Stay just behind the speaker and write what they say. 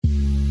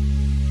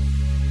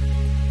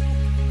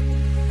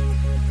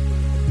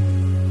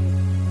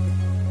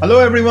Hello,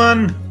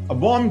 everyone. A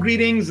warm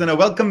greetings and a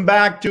welcome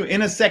back to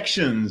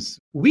Intersections.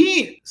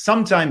 We,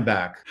 some time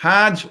back,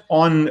 had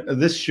on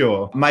this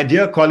show my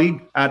dear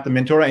colleague at the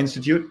Mentora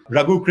Institute,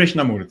 Raghu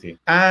Krishnamoorthy.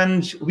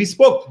 And we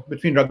spoke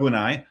between Raghu and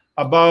I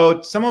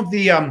about some of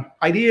the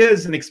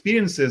ideas and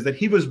experiences that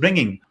he was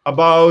bringing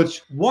about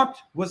what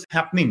was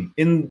happening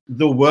in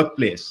the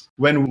workplace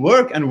when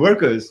work and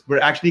workers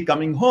were actually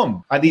coming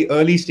home at the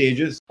early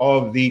stages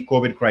of the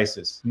COVID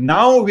crisis.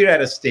 Now we're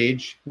at a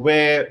stage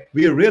where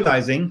we're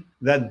realizing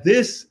that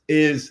this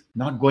is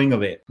not going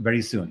away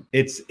very soon.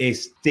 It's a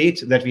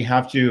state that we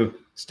have to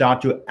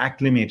start to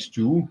acclimate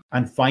to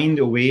and find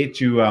a way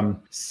to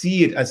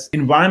see it as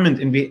environment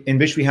in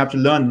which we have to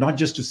learn not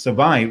just to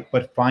survive,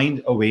 but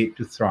find a way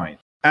to thrive.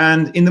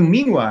 And in the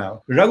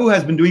meanwhile, Raghu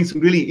has been doing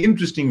some really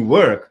interesting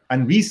work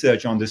and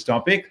research on this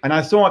topic. And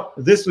I thought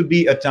this would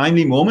be a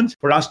timely moment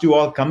for us to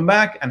all come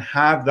back and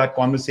have that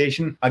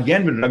conversation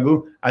again with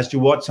Raghu as to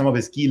what some of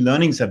his key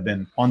learnings have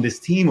been on this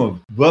theme of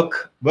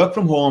work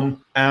from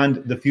home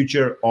and the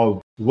future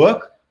of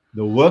work,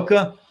 the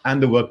worker,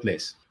 and the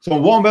workplace. So a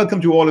warm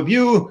welcome to all of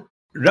you.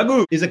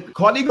 Raghu is a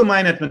colleague of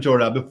mine at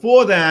Mentora.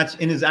 Before that,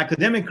 in his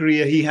academic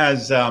career, he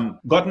has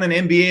gotten an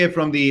MBA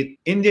from the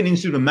Indian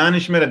Institute of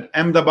Management at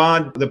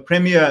Ahmedabad, the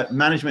premier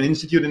management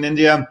institute in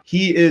India.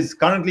 He is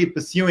currently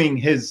pursuing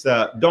his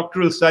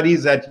doctoral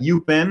studies at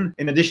UPenn.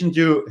 In addition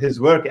to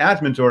his work at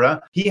Mentora,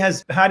 he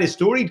has had a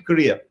storied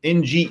career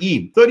in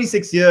GE,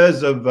 36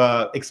 years of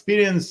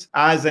experience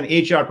as an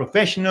HR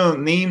professional,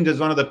 named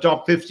as one of the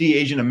top 50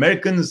 Asian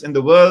Americans in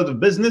the world of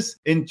business.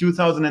 In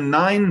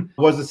 2009,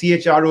 was the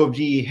CHRO of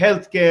GE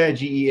Healthcare,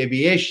 GE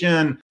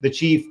Aviation, the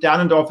Chief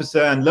Talent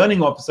Officer and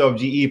Learning Officer of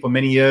GE for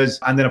many years.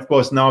 And then, of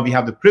course, now we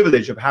have the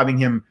privilege of having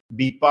him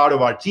be part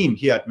of our team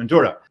here at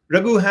Mentora.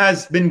 Raghu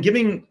has been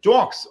giving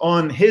talks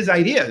on his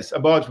ideas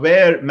about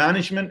where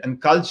management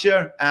and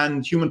culture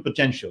and human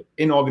potential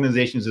in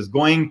organizations is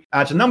going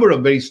at a number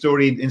of very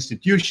storied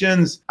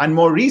institutions. And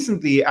more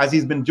recently, as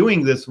he's been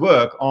doing this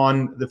work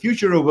on the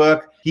future of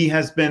work, he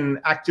has been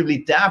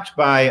actively tapped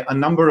by a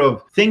number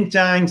of think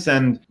tanks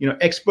and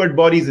expert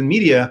bodies in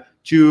media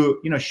to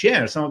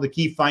share some of the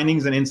key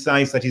findings and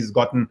insights that he's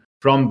gotten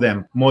from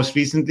them. Most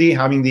recently,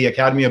 having the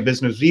Academy of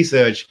Business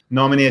Research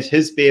nominate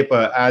his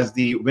paper as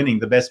the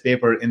best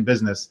paper in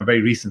business very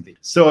recently.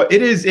 So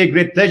it is a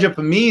great pleasure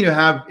for me to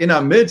have in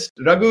our midst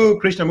Raghu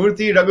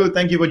Krishnamoorthy. Raghu,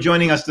 thank you for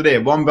joining us today.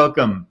 Warm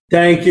welcome.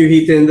 Thank you,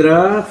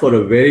 Hitendra, for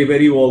a very,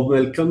 very warm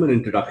welcome and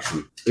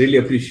introduction. Really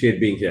appreciate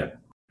being here.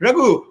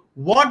 Raghu,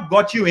 what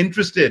got you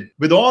interested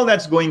with all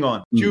that's going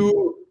on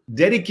to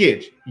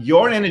dedicate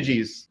your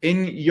energies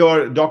in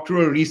your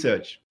doctoral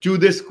research to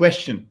this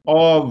question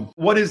of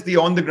what is the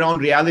on-the-ground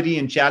reality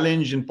and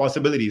challenge and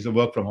possibilities of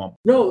work from home?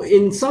 No,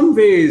 in some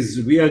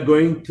ways, we are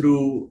going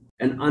through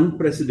an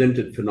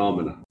unprecedented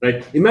phenomenon,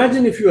 right?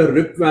 Imagine if you are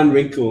Rip Van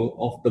Winkle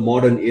of the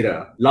modern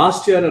era.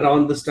 Last year,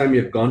 around this time,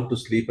 you have gone to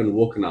sleep and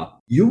woken up.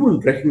 You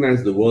wouldn't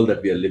recognize the world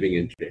that we are living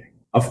in today.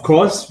 Of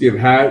course, we have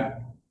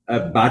had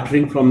a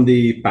battering from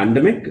the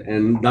pandemic,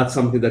 and that's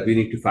something that we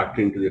need to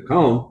factor into the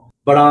account.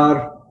 But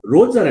our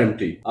roads are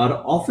empty, our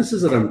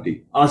offices are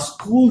empty, our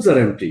schools are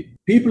empty.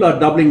 People are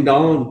doubling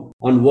down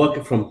on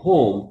work from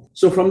home.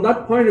 So from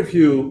that point of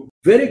view,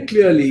 very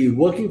clearly,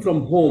 working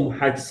from home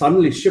had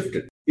suddenly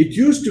shifted. It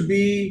used to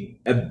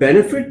be a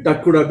benefit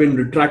that could have been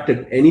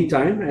retracted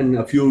anytime, and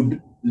a few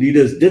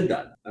leaders did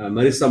that.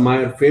 Marissa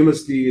Mayer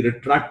famously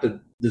retracted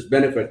this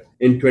benefit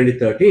in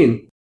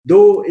 2013,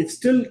 though it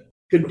still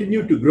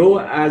continued to grow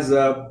as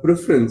a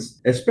preference,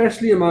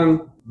 especially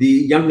among the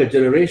younger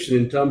generation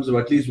in terms of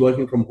at least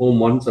working from home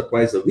once or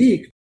twice a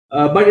week.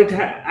 But it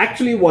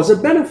actually was a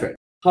benefit.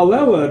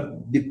 However,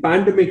 the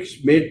pandemic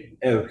made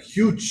a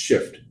huge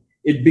shift.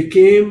 It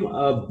became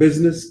a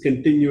business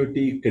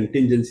continuity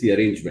contingency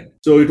arrangement.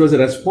 So it was a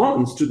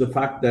response to the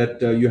fact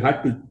that you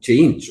had to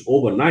change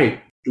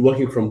overnight to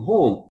working from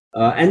home.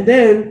 And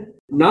then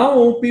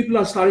now people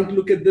are starting to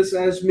look at this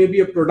as maybe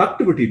a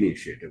productivity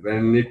initiative,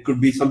 and it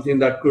could be something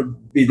that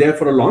could be there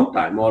for a long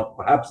time or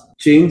perhaps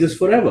changes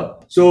forever.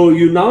 So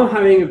you're now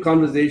having a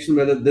conversation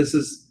whether this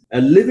is a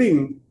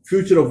living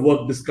future of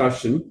work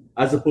discussion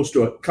as opposed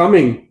to a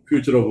coming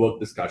future of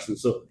work discussion.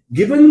 So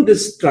given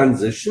this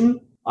transition,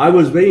 I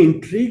was very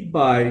intrigued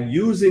by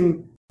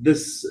using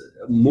this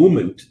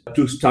movement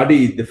to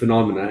study the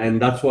phenomena,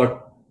 and that's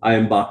what I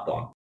embarked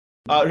on.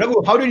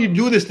 Raghu, how did you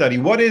do this study?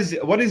 What is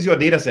your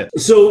data set?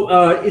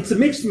 So it's a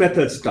mixed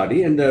method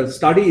study, and the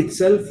study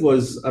itself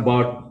was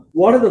about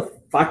what are the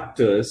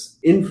factors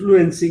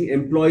influencing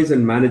employees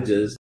and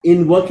managers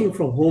in working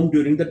from home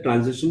during the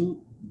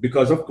transition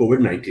because of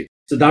COVID-19.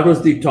 So that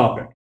was the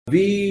topic.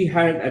 We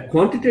had a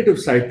quantitative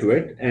side to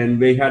it, and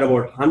we had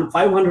about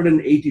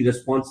 580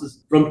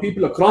 responses from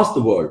people across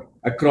the world,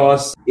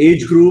 across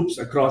age groups,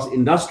 across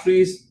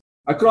industries,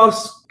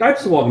 across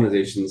types of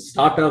organizations,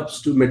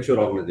 startups to mature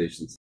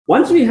organizations.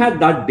 Once we had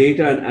that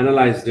data and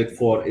analyzed it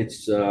for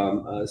its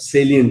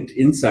salient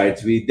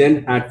insights, we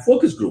then had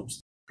focus groups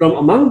from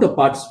among the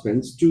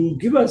participants to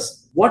give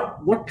us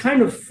what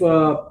kind of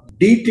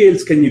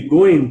details can you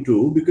go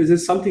into, because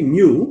it's something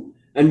new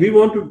And we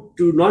want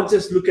to not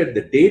just look at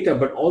the data,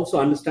 but also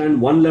understand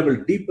one level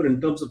deeper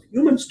in terms of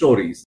human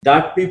stories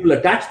that people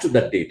attach to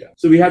that data.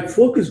 So we had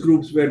focus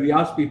groups where we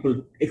asked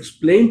people,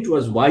 explain to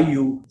us why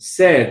you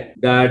said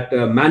that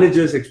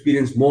managers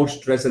experience more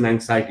stress and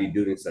anxiety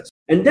during such.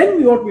 And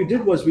then what we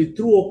did was we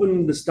threw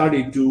open the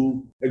study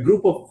to a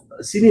group of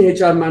senior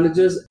HR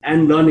managers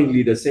and learning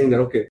leaders, saying that,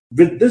 okay,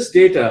 with this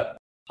data,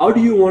 how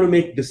do you want to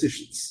make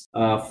decisions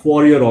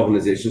for your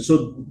organization?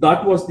 So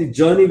that was the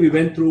journey we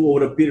went through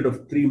over a period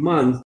of 3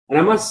 months. And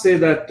I must say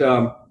that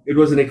it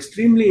was an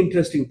extremely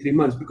interesting 3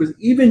 months, because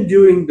even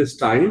during this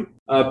time,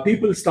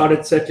 people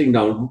started settling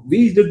down.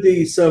 We did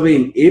the survey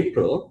in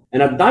April,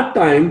 and at that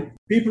time,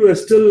 people were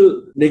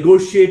still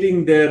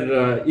negotiating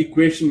their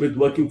equation with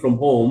working from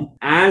home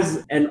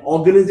as an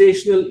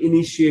organizational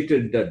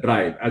initiated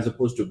drive as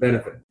opposed to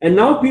benefit. And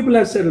now people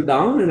have settled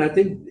down, and I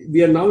think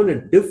we are now in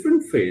a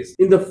different phase.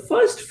 In the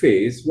first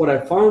phase, what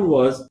I found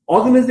was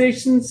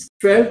organizations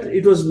felt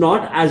it was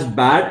not as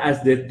bad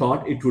as they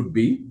thought it would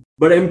be,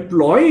 but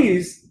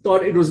employees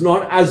thought it was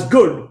not as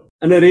good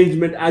an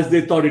arrangement as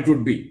they thought it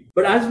would be.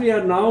 But as we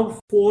are now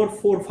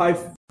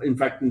 5, in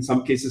fact, in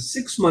some cases,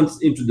 6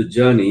 months into the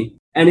journey,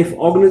 and if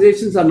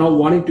organizations are now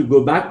wanting to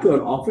go back to an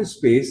office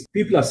space,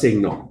 people are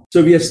saying no.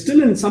 So we are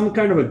still in some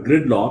kind of a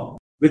gridlock,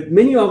 with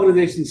many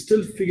organizations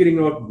still figuring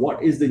out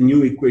what is the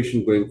new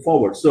equation going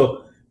forward.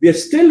 So we are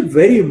still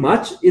very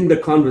much in the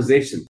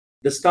conversation.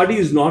 The study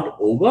is not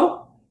over.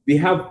 We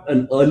have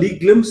an early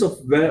glimpse of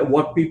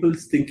what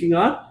people's thinking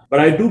are. But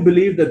I do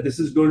believe that this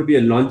is going to be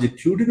a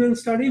longitudinal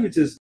study, which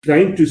is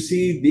trying to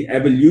see the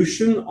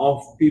evolution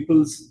of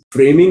people's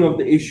framing of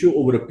the issue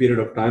over a period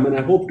of time. And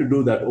I hope to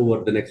do that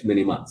over the next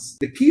many months.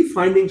 The key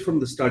findings from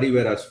the study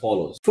were as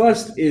follows.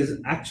 First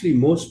is actually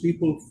most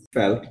people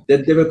felt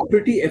that they were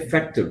pretty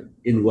effective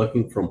in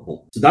working from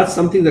home. So that's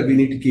something that we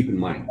need to keep in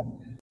mind.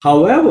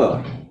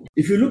 However,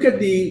 if you look at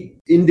the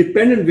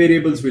independent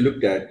variables we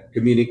looked at,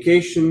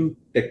 communication,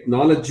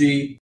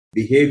 technology,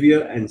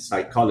 behavior, and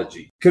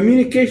psychology.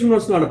 Communication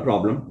was not a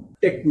problem.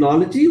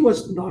 Technology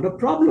was not a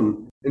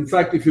problem. In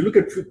fact, if you look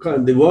at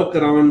the work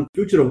around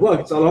future of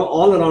work, it's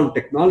all around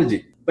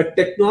technology. But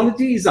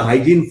technology is a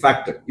hygiene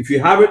factor. If you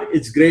have it,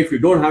 it's great. If you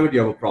don't have it, you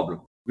have a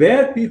problem.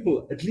 Where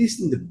people, at least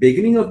in the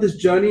beginning of this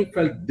journey,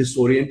 felt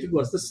disoriented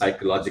was the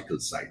psychological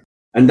side.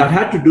 And that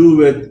had to do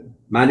with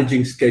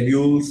managing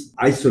schedules,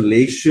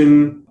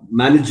 isolation,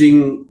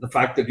 managing the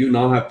fact that you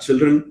now have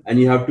children and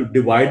you have to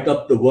divide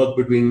up the work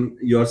between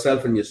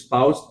yourself and your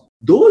spouse.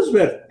 Those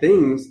were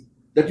things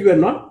that you were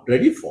not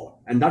ready for.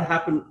 And that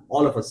happened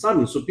all of a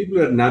sudden. So people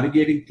were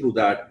navigating through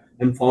that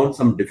and found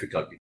some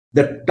difficulty.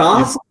 The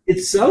task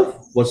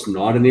itself was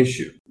not an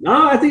issue.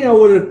 Now, I think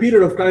over a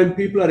period of time,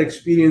 people are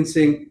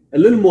experiencing a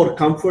little more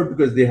comfort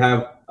because they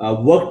have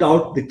worked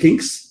out the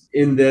kinks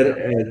in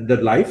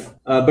their life.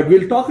 But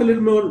we'll talk a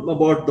little more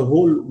about the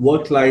whole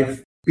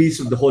work-life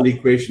piece of the whole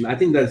equation. I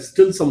think there's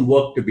still some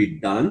work to be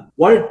done.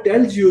 What it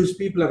tells you is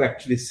people have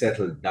actually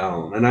settled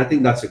down. And I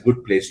think that's a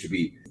good place to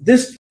be.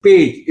 This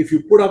page, if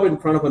you put up in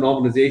front of an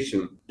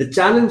organization, the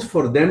challenge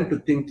for them to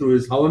think through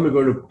is how am I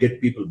going to get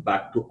people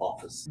back to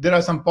office? There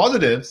are some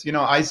positives.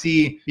 I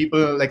see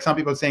people, like some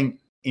people saying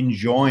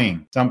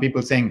enjoying, some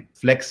people saying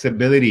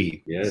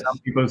flexibility, some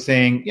people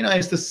saying,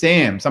 it's the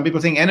same, some people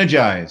saying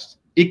energized,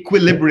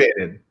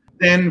 equilibrated.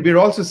 Then we're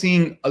also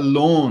seeing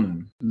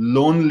alone,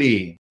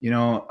 lonely,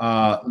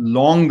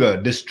 longer,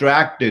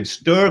 distracted,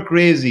 stir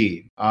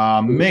crazy,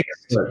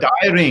 mixed,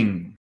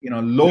 tiring,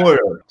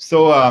 lower.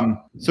 So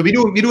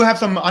we do have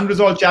some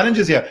unresolved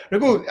challenges here.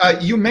 Raghu,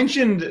 you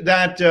mentioned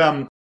that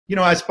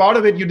as part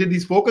of it, you did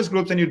these focus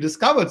groups and you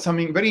discovered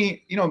something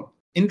very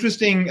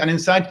interesting and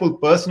insightful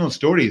personal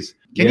stories.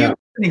 Can you give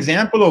an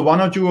example of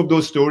one or two of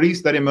those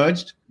stories that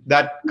emerged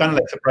that kind of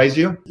like surprised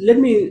you? Let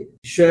me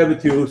share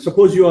with you.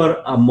 Suppose you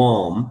are a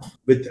mom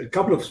with a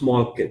couple of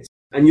small kids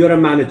and you're a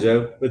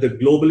manager with a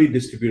globally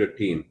distributed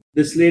team.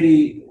 This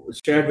lady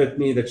shared with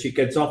me that she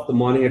gets off the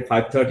morning at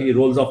 5:30,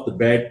 rolls off the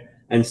bed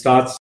and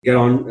starts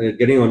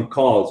getting on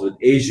calls with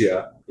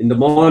Asia in the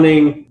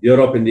morning,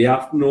 Europe in the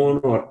afternoon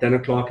or 10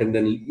 o'clock, and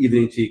then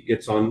evening she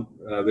gets on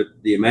with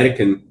the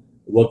American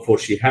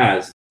workforce she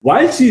has.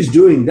 While she's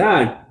doing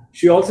that,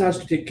 she also has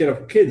to take care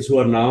of kids who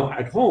are now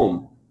at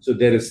home. So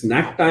there is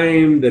snack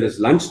time, there is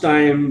lunch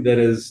time, there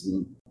is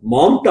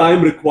mom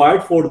time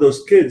required for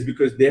those kids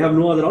because they have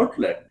no other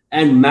outlet.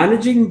 And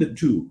managing the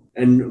two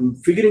and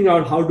figuring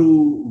out how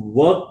to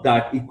work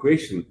that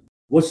equation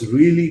was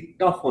really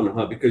tough on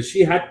her because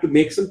she had to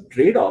make some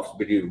trade-offs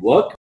between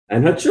work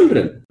and her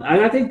children.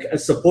 And I think a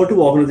supportive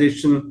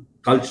organization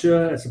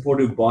culture, a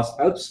supportive boss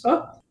helps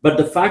her. But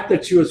the fact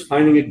that she was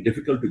finding it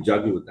difficult to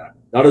juggle with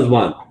that was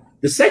one.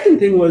 The second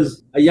thing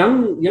was a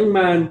young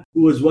man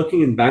who was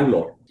working in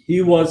Bangalore.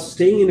 He was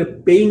staying in a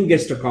paying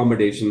guest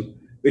accommodation,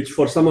 which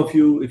for some of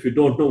you, if you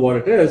don't know what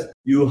it is,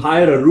 you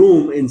hire a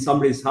room in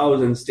somebody's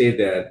house and stay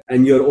there.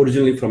 And you're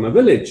originally from a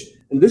village.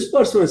 And this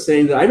person was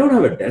saying that I don't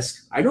have a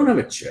desk, I don't have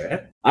a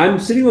chair. I'm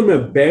sitting on my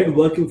bed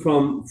working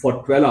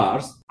for 12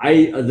 hours.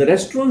 The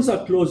restaurants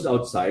are closed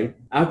outside.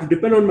 I have to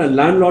depend on my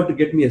landlord to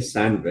get me a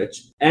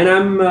sandwich.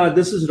 And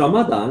this is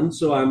Ramadan,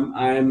 so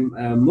I'm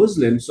a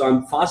Muslim, so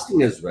I'm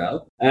fasting as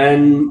well.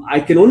 And I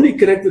can only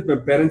connect with my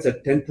parents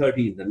at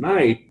 10:30 in the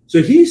night.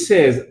 So he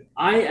says,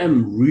 I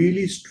am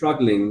really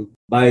struggling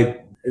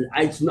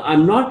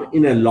I'm not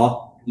in a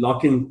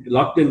locked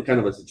in kind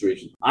of a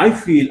situation. I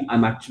feel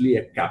I'm actually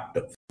a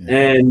captive.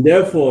 And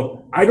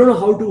therefore, I don't know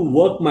how to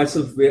work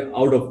myself way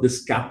out of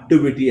this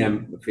captivity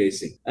I'm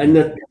facing. And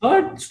the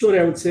third story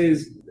I would say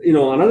is,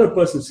 another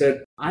person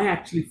said, I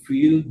actually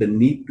feel the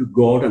need to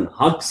go out and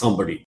hug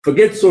somebody.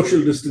 Forget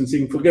social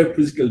distancing, forget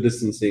physical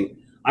distancing.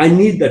 I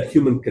need that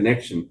human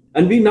connection.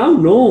 And we now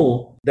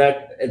know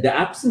that the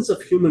absence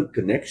of human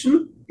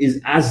connection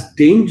is as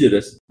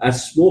dangerous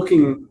as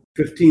smoking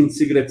 15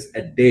 cigarettes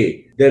a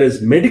day. There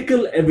is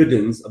medical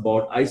evidence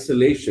about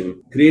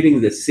isolation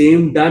creating the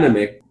same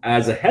dynamic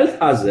as a health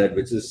hazard,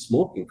 which is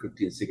smoking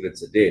 15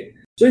 cigarettes a day.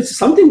 So it's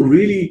something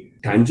really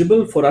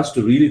tangible for us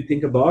to really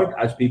think about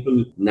as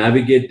people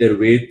navigate their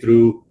way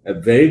through a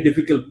very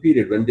difficult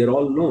period when they're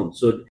all alone.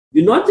 So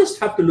you not just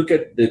have to look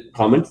at the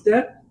comments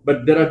there,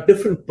 but there are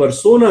different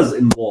personas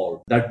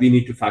involved that we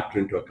need to factor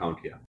into account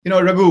here.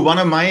 Raghu, one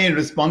of my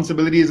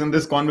responsibilities in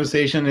this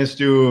conversation is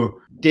to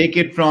take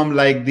it from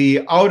like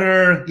the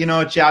outer,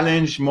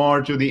 challenge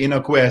more to the inner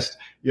quest,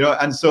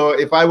 and so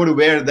if I were to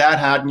wear that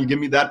hat and you give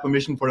me that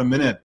permission for a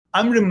minute,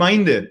 I'm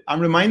reminded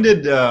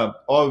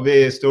of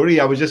a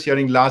story I was just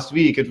hearing last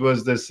week. It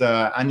was this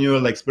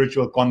annual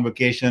spiritual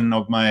convocation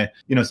of my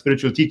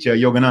spiritual teacher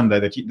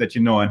Yogananda that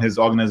and his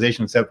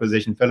organization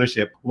Self-Realization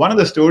Fellowship. One of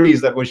the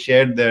stories that was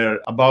shared there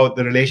about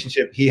the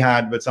relationship he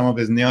had with some of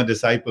his near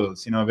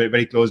disciples, very,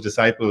 very close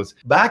disciples,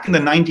 back in the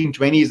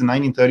 1920s and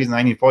 1930s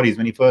and 1940s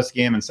when he first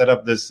came and set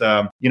up this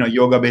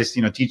yoga-based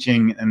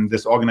teaching and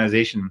this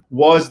organization,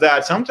 was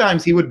that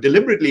sometimes he would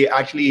deliberately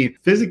actually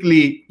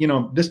physically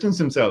distance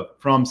himself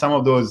from some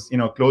of those,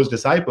 close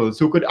disciples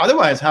who could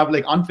otherwise have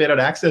unfettered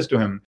access to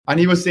him. And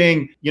he was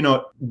saying,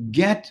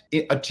 get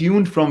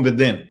attuned from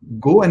within,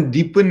 go and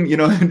deepen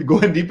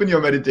your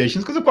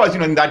meditations. Because of course,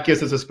 in that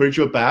case, it's a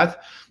spiritual path,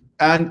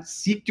 and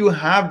seek to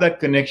have that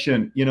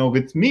connection,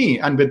 with me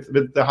and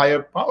with the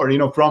higher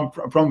power,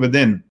 from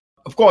within.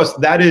 Of course,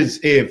 that is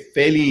a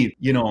fairly,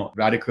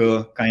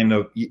 radical kind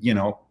of,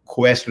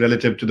 quest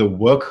relative to the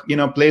work,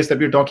 place that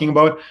we're talking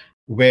about,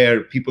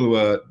 where people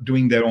were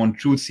doing their own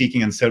truth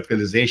seeking and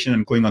self-realization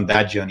and going on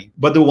that journey.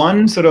 But the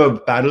one sort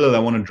of parallel I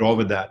want to draw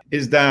with that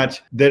is that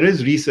there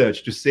is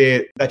research to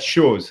say that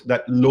shows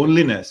that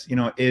loneliness,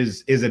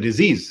 is a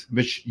disease,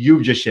 which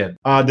you've just shared.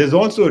 There's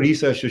also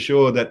research to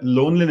show that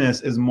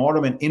loneliness is more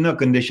of an inner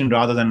condition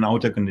rather than an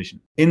outer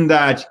condition. In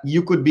that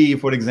you could be,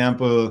 for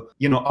example,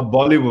 a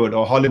Bollywood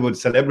or Hollywood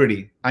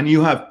celebrity, and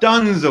you have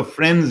tons of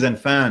friends and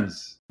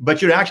fans,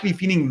 but you're actually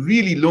feeling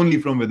really lonely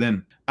from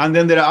within. And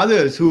then there are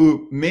others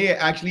who may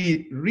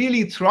actually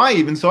really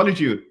thrive in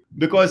solitude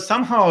because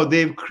somehow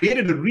they've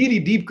created a really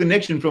deep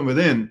connection from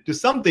within to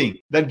something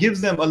that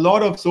gives them a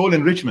lot of soul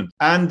enrichment.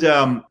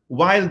 And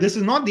while this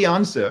is not the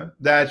answer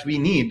that we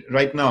need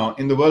right now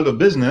in the world of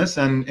business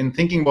and in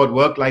thinking about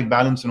work-life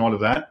balance and all of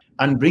that,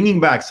 and bringing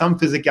back some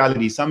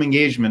physicality, some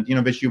engagement,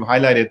 which you've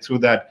highlighted through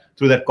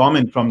that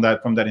comment from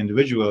that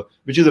individual,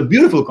 which is a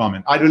beautiful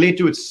comment. I relate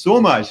to it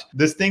so much.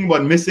 This thing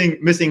about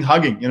missing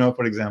hugging,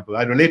 for example,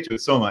 I relate to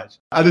it so much.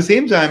 At the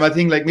same time, I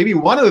think maybe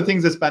one of the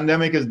things this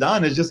pandemic has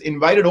done is just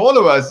invited all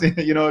of us,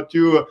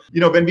 to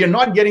when we are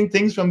not getting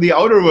things from the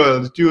outer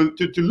world, to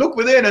look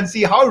within and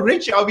see how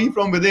rich are we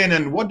from within,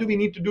 and what do we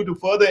need to do to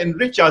further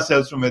enrich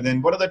ourselves from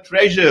within? What are the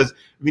treasures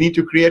we need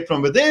to create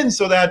from within,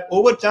 so that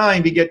over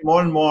time we get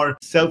more and more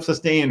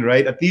self-sustained,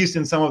 right? At least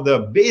in some of the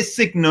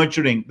basic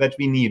nurturing that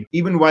we need,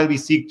 even while we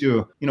seek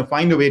to,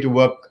 find a way to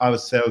work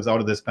ourselves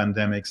out of this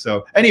pandemic.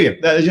 So anyway,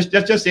 just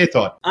a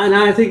thought. And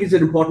I think it's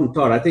an important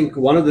thought. I think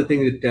one of the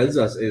things it tells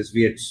us is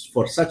we had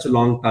for such a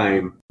long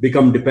time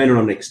become dependent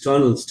on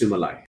external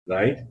stimuli,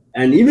 right?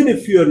 And even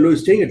if you're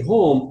staying at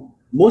home,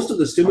 most of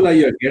the stimuli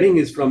you're getting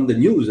is from the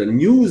news, and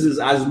news is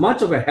as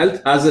much of a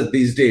health hazard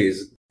these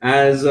days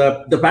as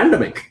the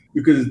pandemic,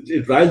 because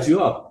it riles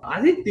you up.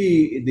 I think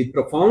the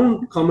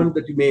profound comment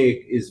that you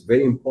make is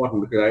very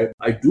important, because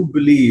I do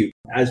believe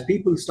as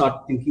people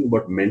start thinking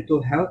about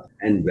mental health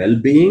and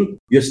well-being,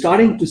 you're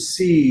starting to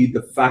see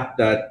the fact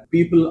that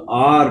people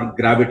are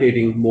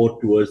gravitating more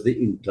towards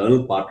the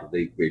internal part of the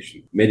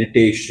equation,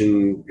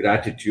 meditation,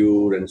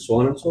 gratitude, and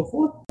so on and so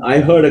forth. I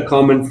heard a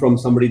comment from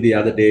somebody the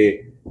other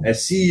day, a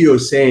CEO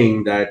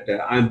saying that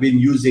I've been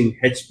using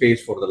Headspace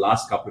for the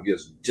last couple of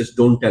years. Just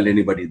don't tell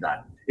anybody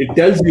that. It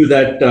tells you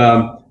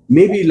that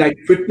maybe like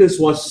fitness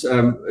was,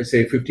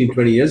 say, 15,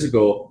 20 years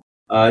ago,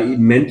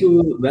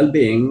 mental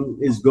well-being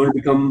is going to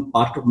become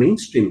part of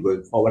mainstream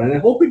going forward. And I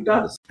hope it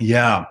does.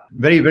 Yeah,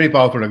 very, very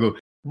powerful, Raghu.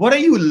 What are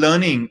you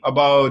learning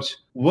about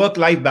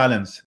work-life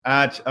balance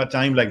at a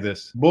time like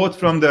this, both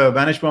from the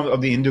vantage point of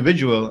the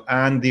individual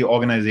and the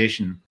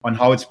organization on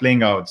how it's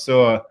playing out?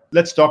 So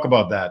let's talk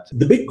about that.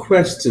 The big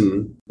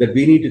question that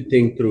we need to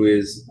think through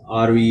is,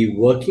 are we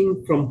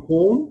working from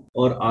home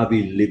or are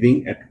we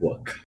living at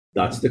work?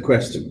 That's the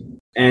question.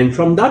 And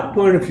from that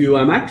point of view,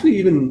 I'm actually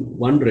even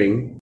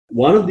wondering,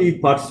 one of the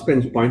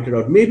participants pointed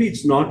out, maybe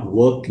it's not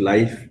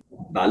work-life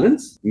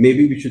balance.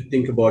 Maybe we should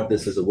think about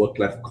this as a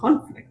work-life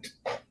conflict,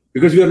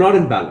 because we are not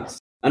in balance.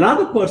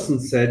 Another person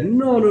said,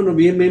 no,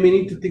 we may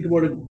need to think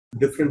about it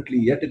differently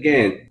yet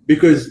again,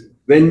 because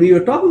when we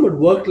were talking about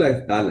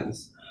work-life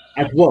balance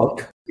at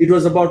work, it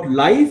was about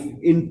life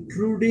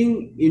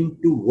intruding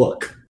into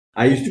work.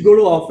 I used to go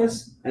to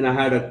office and I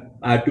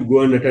had to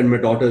go and attend my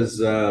daughter's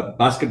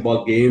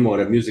basketball game or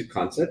a music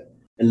concert,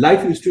 and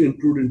life used to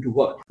intrude into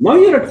work. Now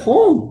you're at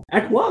home,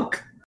 at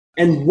work,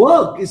 and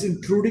work is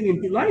intruding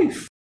into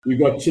life. You've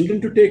got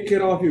children to take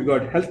care of, you've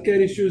got healthcare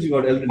issues, you've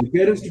got elderly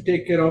parents to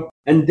take care of,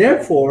 and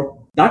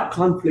therefore that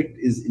conflict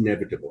is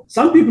inevitable.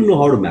 Some people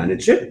know how to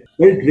manage it,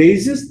 but it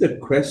raises the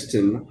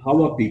question,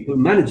 how are people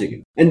managing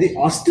it? And the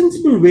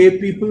ostensible way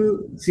people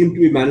seem to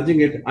be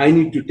managing it, I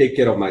need to take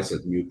care of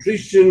myself.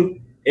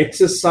 Nutrition,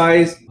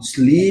 exercise,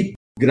 sleep,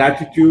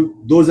 gratitude,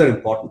 those are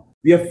important.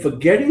 We are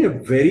forgetting a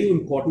very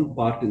important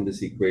part in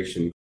this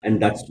equation,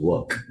 and that's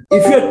work.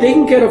 If you're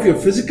taking care of your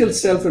physical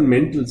self and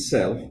mental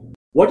self,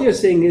 what you're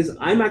saying is,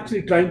 I'm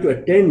actually trying to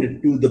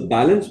attend to the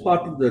balance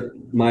part of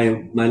my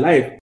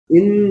life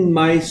in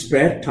my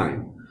spare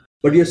time.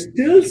 But you're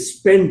still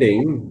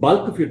spending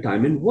bulk of your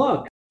time in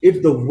work.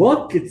 If the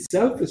work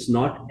itself is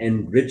not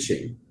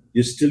enriching,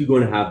 you're still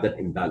going to have that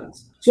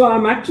imbalance. So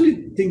I'm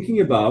actually thinking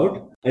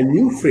about a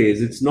new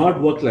phrase. It's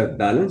not work-life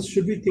balance.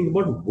 Should we think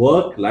about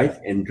work-life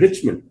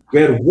enrichment,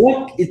 where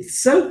work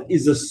itself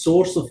is a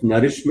source of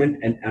nourishment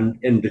and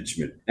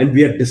enrichment, and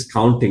we are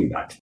discounting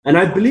that. And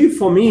I believe,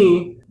 for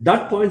me,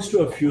 that points to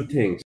a few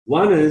things.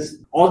 One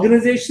is,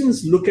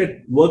 organizations look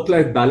at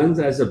work-life balance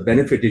as a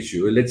benefit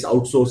issue. Let's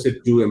outsource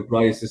it to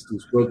employee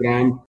assistance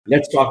program.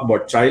 Let's talk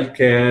about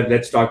childcare.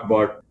 Let's talk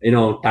about,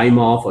 time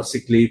off or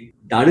sick leave.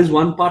 That is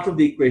one part of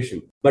the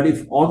equation. But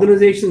if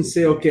organizations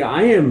say, okay,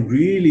 I am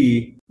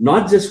really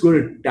not just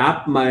going to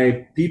tap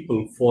my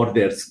people for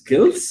their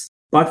skills,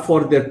 but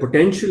for their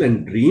potential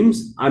and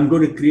dreams, I'm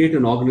going to create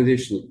an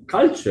organizational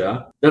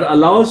culture that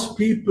allows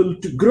people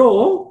to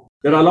grow,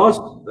 that allows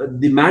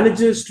the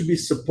managers to be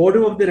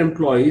supportive of their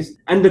employees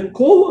and the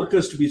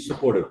co-workers to be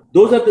supportive.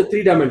 Those are the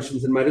three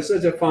dimensions. In my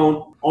research, I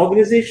found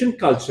organization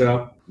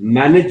culture,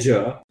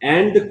 manager,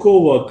 and the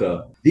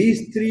co-worker.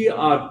 These three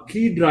are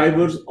key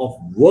drivers of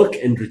work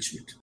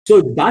enrichment.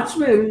 So that's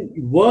when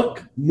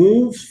work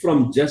moves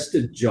from just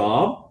a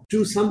job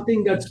to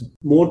something that's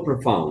more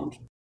profound,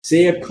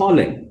 say a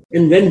calling.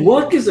 And when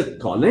work is a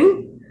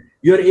calling,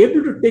 you're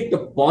able to take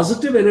the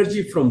positive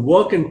energy from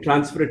work and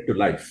transfer it to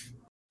life.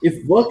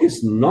 If work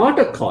is not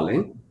a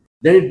calling,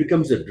 then it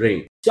becomes a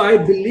drain. So I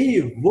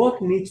believe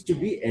work needs to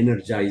be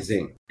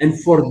energizing.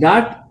 And for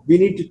that, we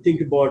need to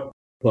think about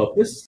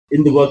purpose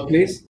in the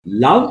workplace,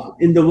 love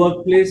in the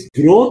workplace,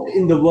 growth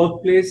in the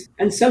workplace,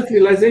 and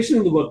self-realization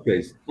in the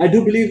workplace. I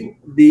do believe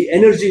the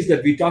energies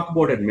that we talk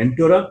about at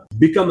Mentora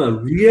become a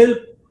real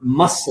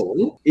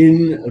muscle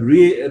in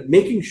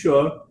making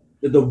sure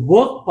that the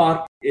work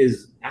part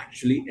is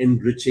actually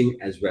enriching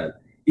as well.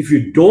 If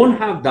you don't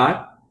have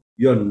that,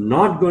 you're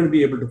not going to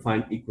be able to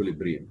find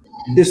equilibrium,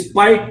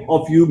 despite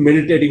of you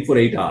meditating for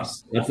 8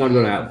 hours. That's not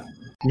going to happen.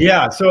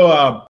 Yeah.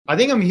 So I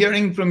think I'm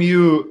hearing from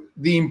you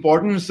the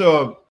importance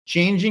of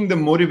changing the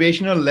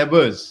motivational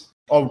levers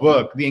of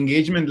work, the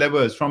engagement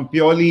levers, from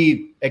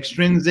purely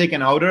extrinsic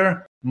and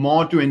outer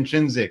more to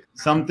intrinsic,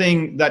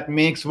 something that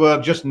makes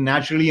work just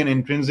naturally and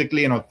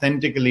intrinsically and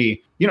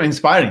authentically,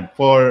 inspiring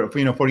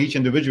for each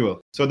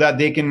individual, so that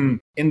they can,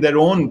 in their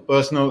own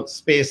personal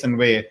space and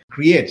way,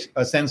 create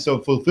a sense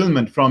of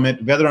fulfillment from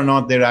it, whether or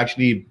not they're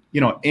actually,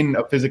 in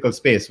a physical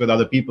space with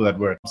other people at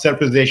work.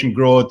 Self-realization,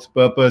 growth,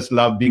 purpose,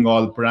 love being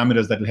all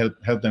parameters that will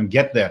help them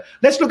get there.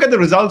 Let's look at the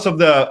results of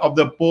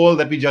the poll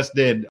that we just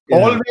did. Yeah.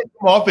 Always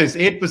from office,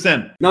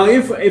 8%. Now,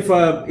 if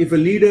a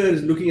leader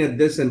is looking at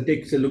this and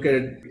takes a look at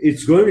it,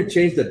 it's going to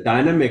change the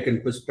dynamic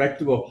and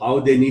perspective of how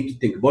they need to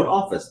think about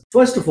office.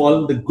 First of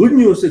all, the good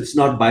news, it's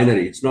not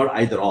binary. It's not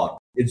either or.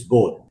 It's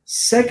both.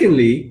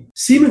 Secondly,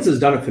 Siemens has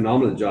done a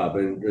phenomenal job,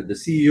 and the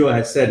CEO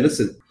has said,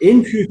 listen,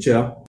 in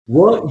future,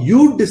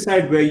 you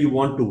decide where you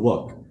want to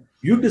work.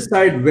 You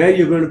decide where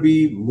you're going to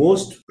be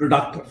most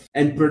productive.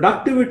 And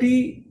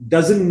productivity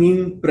doesn't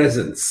mean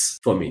presence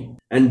for me.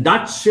 And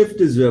that shift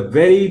is a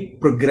very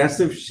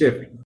progressive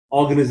shift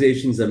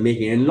organizations are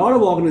making. And a lot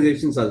of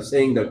organizations are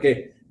saying that,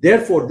 okay,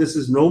 therefore, this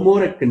is no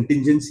more a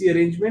contingency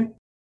arrangement.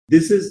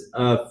 This is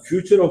a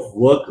future of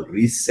work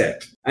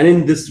reset. And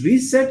in this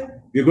reset,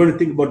 we're going to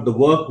think about the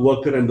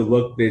worker and the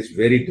workplace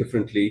very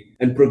differently.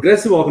 And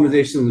progressive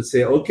organizations will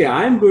say, okay,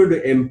 I'm going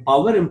to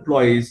empower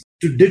employees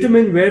to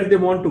determine where they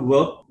want to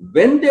work,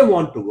 when they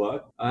want to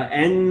work,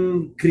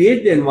 and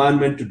create the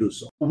environment to do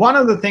so. One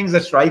of the things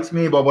that strikes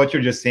me about what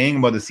you're just saying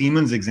about the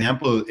Siemens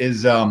example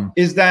is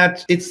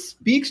that it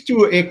speaks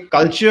to a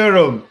culture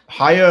of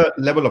higher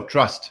level of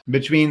trust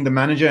between the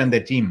manager and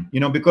their team.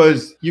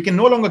 Because you can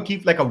no longer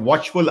keep like a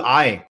watchful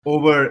eye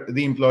over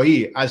the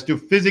employee as to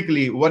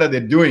physically what are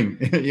they doing.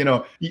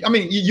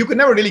 You could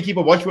never really keep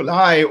a watchful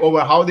eye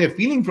over how they're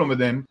feeling from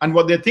within and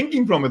what they're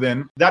thinking from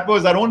within. That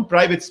was our own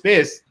private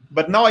space.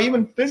 But now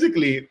even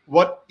physically,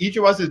 what each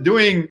of us is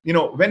doing,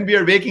 when we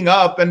are waking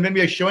up and when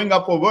we are showing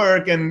up for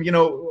work and,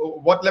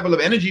 what level of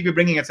energy we're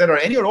bringing, etc.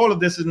 Any or all of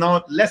this is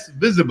now less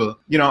visible,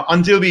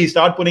 until we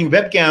start putting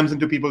webcams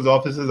into people's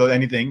offices or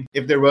anything,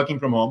 if they're working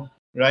from home.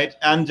 Right.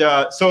 And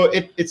so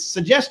it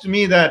suggests to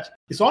me that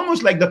it's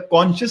almost like the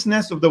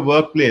consciousness of the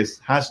workplace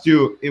has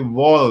to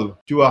evolve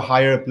to a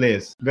higher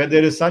place where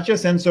there is such a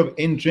sense of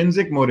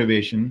intrinsic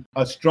motivation,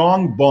 a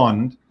strong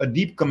bond, a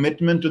deep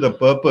commitment to the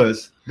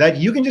purpose that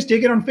you can just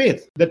take it on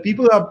faith, that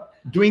people are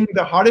doing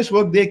the hardest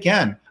work they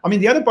can.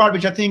 The other part,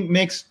 which I think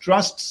makes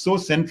trust so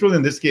central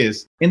in this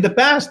case, in the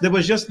past, there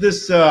was just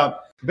this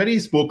very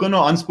spoken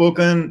or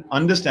unspoken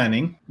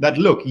understanding that,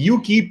 look,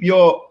 you keep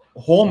your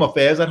home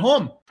affairs at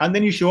home and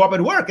then you show up at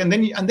work and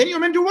then you're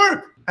meant to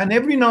work. And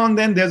every now and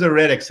then there's a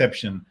rare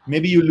exception.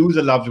 Maybe you lose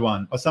a loved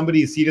one or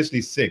somebody is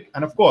seriously sick.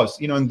 And of course,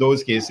 in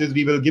those cases,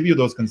 we will give you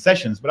those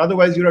concessions, but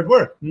otherwise you're at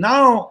work.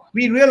 Now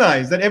we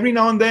realize that every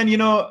now and then,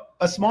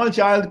 a small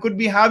child could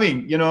be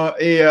having,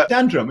 a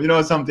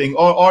tantrum, something,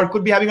 or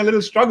could be having a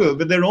little struggle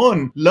with their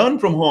own learn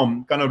from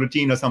home kind of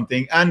routine or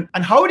something. And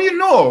how do you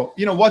know,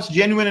 what's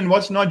genuine and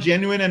what's not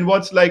genuine and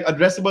what's like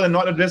addressable and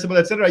not addressable,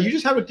 etc. You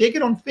just have to take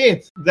it on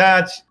faith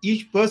that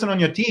each person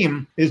on your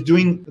team is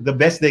doing the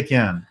best they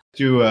can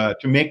to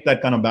make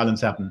that kind of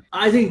balance happen.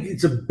 I think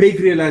it's a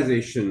big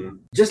realization.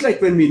 Just like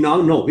when we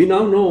now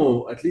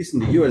know, at least in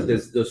the US,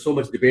 there's so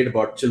much debate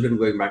about children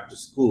going back to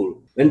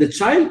school. When the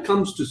child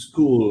comes to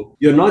school,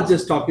 you're not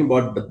just talking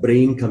about the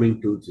brain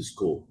coming to the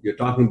school. You're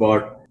talking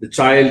about the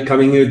child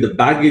coming in with the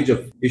baggage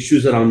of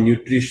issues around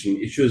nutrition,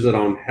 issues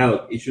around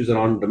health, issues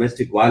around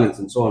domestic violence,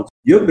 and so on.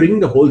 You're bringing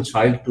the whole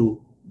child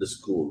to the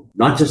school,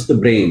 not just the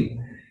brain.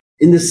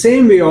 In the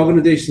same way,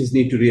 organizations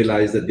need to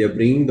realize that they're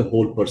bringing the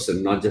whole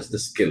person, not just the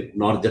skill,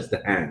 not just the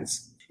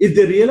hands. If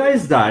they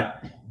realize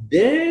that,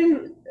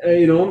 then,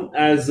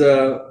 as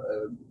Mihai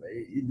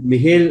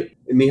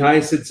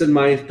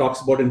Csikszentmihalyi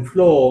talks about in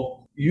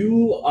Flow,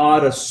 you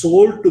are a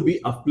soul to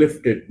be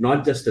uplifted,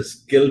 not just a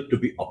skill to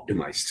be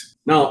optimized.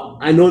 Now,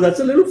 I know that's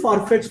a little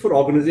far-fetched for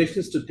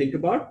organizations to think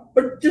about,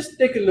 but just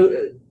take a look.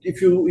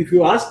 If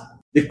you ask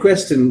the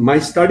question, my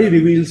study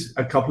reveals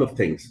a couple of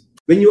things.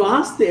 When you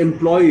ask the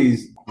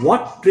employees,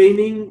 what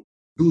training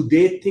do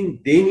they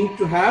think they need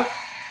to have?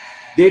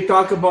 They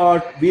talk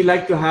about, we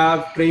like to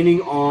have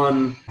training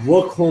on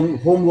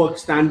homework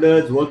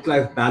standards,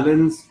 work-life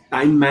balance,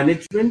 time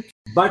management.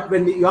 But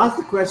when you ask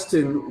the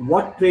question,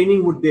 what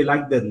training would they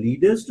like their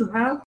leaders to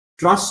have?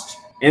 Trust,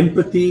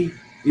 empathy,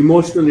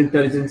 emotional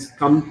intelligence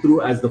come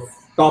through as the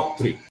top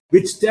three,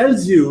 which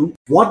tells you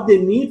what they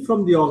need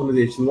from the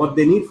organization, what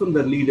they need from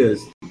their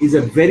leaders is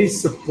a very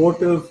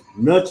supportive,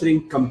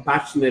 nurturing,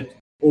 compassionate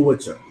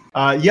overture.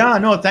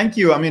 Thank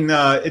you.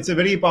 It's a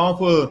very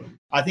powerful,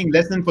 I think,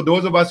 lesson for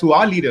those of us who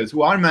are leaders,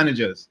 who are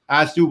managers,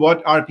 as to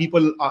what our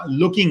people are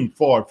looking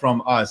for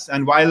from us.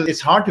 And while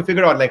it's hard to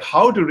figure out like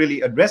how to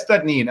really address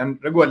that need, and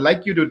Raghu, I'd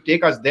like you to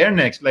take us there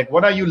next. Like,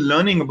 what are you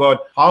learning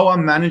about how are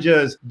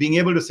managers being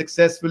able to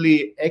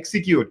successfully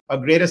execute a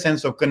greater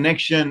sense of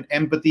connection,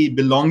 empathy,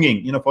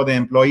 belonging, for the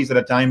employees at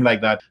a time like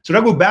that? So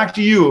Raghu, back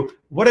to you.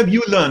 What have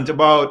you learned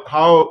about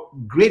how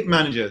great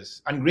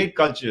managers and great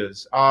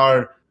cultures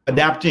are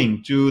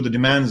adapting to the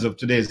demands of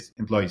today's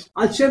employees?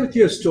 I'll share with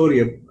you a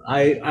story.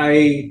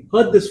 I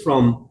heard this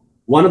from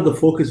one of the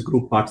focus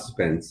group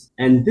participants,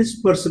 and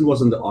this person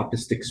was on the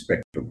autistic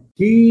spectrum.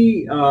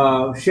 He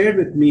shared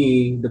with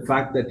me the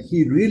fact that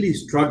he really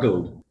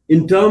struggled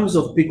in terms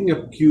of picking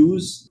up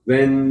cues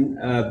when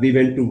we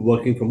went to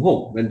working from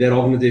home, when their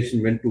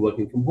organization went to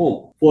working from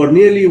home. For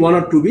nearly 1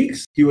 or 2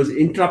 weeks, he was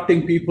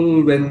interrupting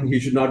people when he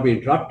should not be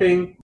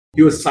interrupting.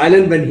 He was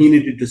silent when he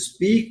needed to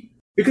speak,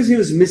 because he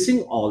was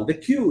missing all the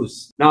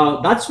cues.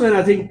 Now, that's when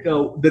I think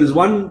there is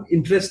one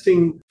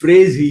interesting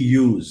phrase he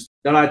used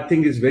that I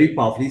think is very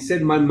powerful. He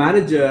said, my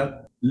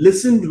manager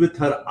listened with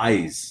her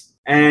eyes.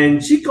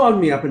 And she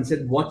called me up and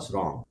said, what's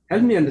wrong?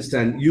 Help me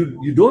understand.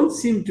 You don't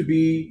seem to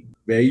be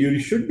where you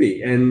should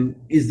be. And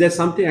is there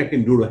something I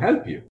can do to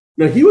help you?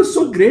 Now, he was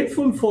so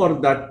grateful for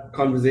that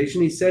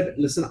conversation. He said,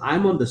 listen,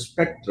 I'm on the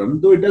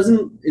spectrum, though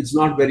it's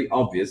not very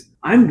obvious.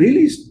 I'm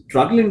really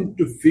struggling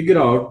to figure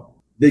out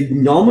the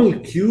normal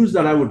cues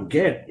that I would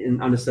get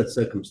under such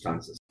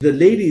circumstances. The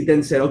lady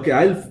then said, okay,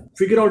 I'll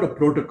figure out a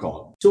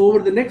protocol. So over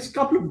the next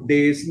couple of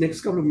days,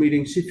 next couple of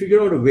meetings, she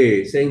figured out a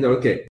way saying that,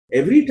 okay,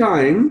 every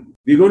time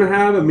we're going to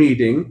have a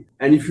meeting,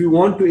 and if you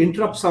want to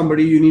interrupt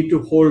somebody, you need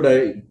to hold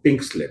a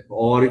pink slip.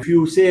 Or if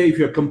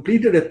you've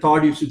completed a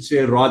thought, you should say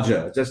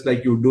Roger, just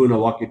like you do in a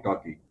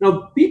walkie-talkie.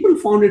 Now, people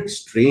found it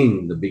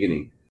strange in the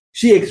beginning.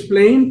 She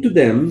explained to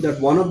them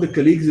that one of the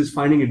colleagues is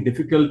finding it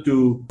difficult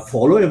to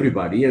follow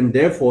everybody, and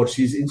therefore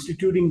she's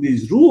instituting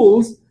these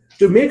rules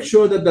to make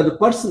sure that that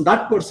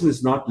person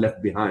is not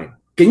left behind.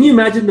 Can you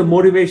imagine the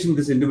motivation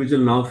this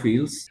individual now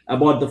feels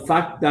about the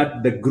fact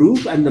that the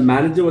group and the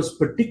manager was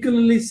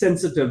particularly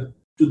sensitive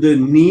to the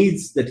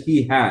needs that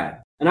he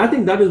had? And I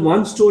think that is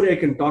one story I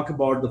can talk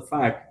about the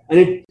fact, and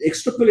it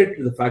extrapolates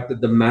to the fact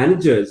that the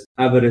managers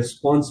have a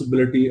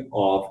responsibility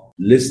of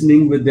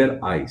listening with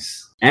their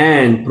eyes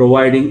and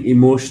providing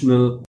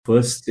emotional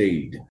first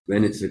aid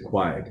when it's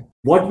required.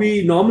 What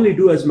we normally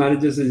do as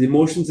managers is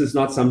emotions is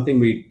not something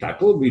we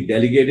tackle. We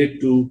delegate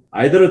it to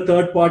either a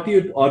third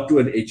party or to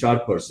an HR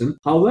person.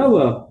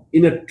 However,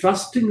 in a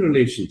trusting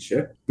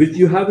relationship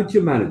you have with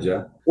your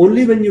manager,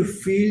 only when you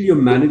feel your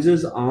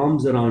manager's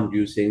arms around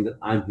you saying that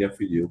I'm here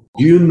for you,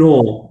 do you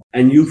know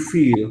and you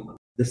feel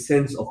the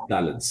sense of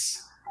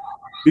balance.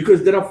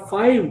 Because there are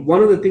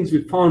one of the things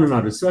we found in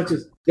our research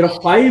is there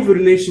are 5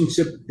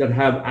 relationships that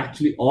have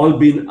actually all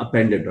been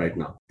appended right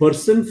now.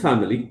 Person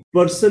family,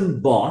 person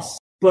boss,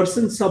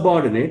 person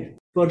subordinate,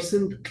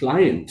 person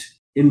client.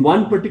 In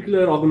one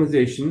particular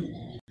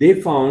organization,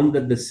 they found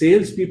that the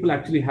salespeople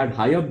actually had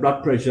higher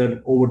blood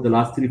pressure over the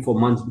last 3-4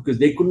 months because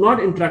they could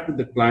not interact with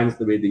the clients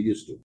the way they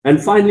used to.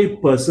 And finally,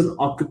 person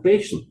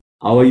occupation.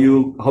 How are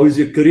you? How is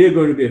your career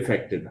going to be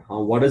affected?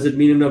 What does it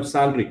mean in terms of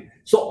salary?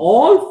 So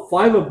all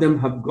 5 of them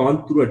have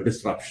gone through a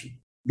disruption.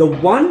 The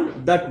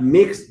one that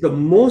makes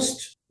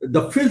fills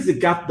the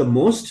gap the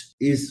most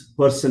is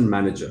person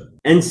manager.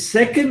 And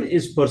second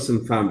is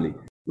person family.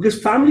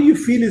 Because family you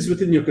feel is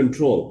within your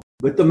control.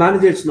 With the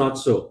manager, it's not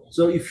so.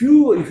 So if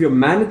your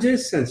manager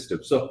is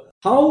sensitive, so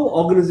how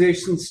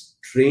organizations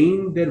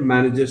train their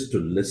managers to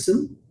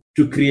listen,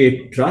 to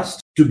create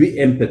trust, to be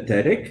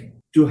empathetic,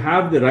 to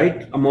have the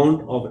right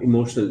amount of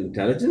emotional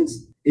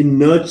intelligence in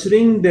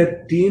nurturing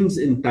their teams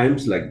in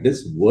times like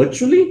this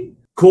virtually,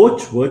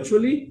 coach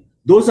virtually.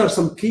 Those are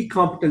some key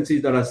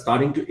competencies that are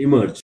starting to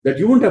emerge that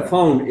you wouldn't have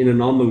found in a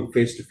normal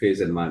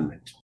face-to-face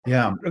environment.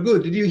 Yeah.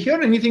 Raghu, did you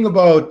hear anything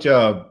about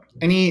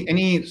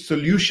any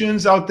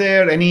solutions out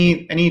there,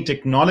 any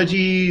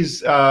technologies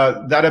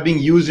that are being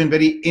used in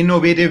very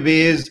innovative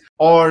ways?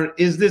 Or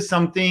is this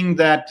something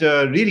that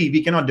really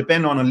we cannot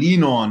depend on or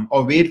lean on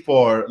or wait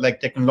for, like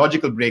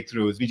technological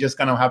breakthroughs? We just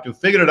kind of have to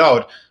figure it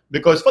out,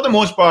 because for the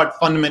most part,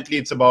 fundamentally,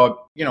 it's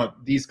about,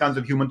 these kinds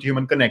of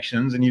human-to-human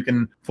connections, and you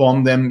can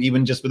form them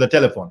even just with a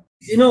telephone.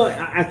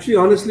 Actually,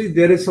 honestly,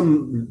 there is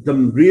some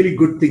really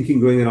good thinking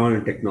going around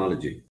in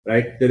technology,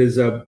 right? There is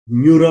a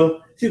mural.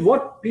 See,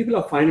 what people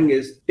are finding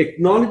is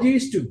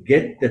technologies to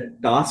get the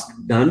task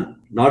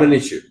done, not an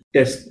issue.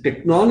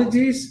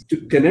 Technologies to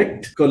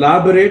connect,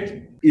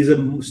 collaborate is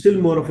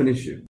still more of an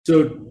issue.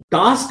 So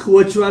task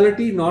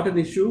virtuality, not an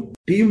issue.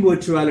 Team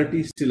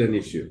virtuality, still an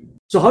issue.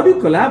 So how do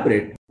you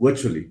collaborate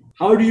virtually?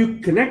 How do you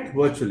connect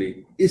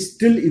virtually is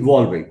still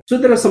evolving. So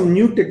there are some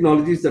new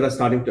technologies that are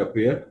starting to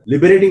appear.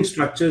 Liberating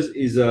structures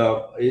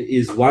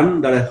is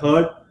one that I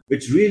heard,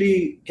 which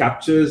really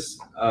captures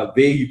a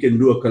way you can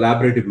do a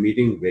collaborative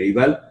meeting very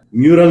well.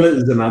 Mural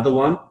is another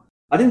one.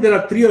 I think there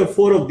are 3 or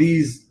 4 of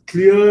these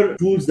clear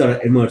tools that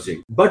are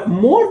emerging. But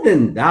more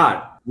than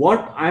that,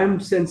 what I'm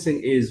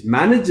sensing is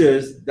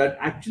managers that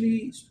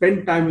actually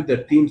spend time with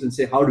their teams and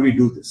say, how do we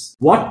do this?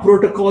 What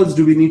protocols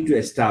do we need to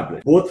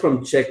establish? Both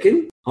from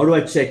check-in, how do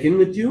I check in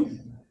with you?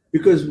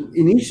 Because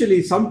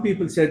initially, some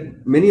people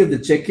said many of the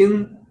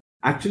check-in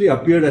actually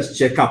appeared as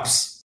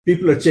checkups.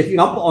 People are checking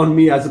up on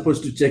me as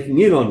opposed to checking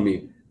in on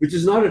me, which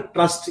is not a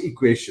trust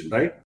equation,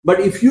 right? But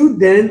if you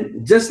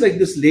then, just like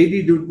this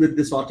lady did with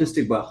this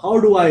autistic boy, how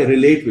do I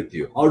relate with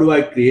you? How do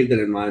I create that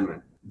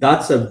environment?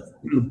 That's a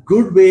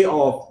good way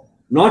of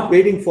not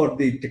waiting for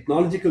the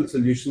technological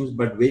solutions,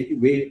 but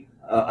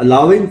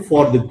allowing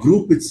for the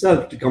group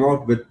itself to come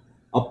out with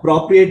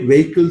appropriate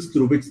vehicles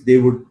through which they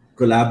would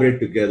collaborate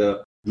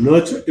together,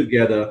 nurture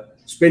together,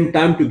 spend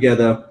time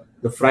together.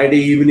 The Friday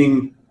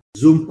evening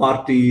Zoom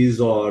parties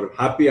or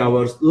happy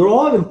hours, they're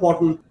all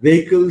important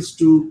vehicles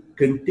to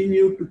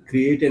continue to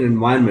create an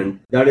environment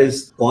that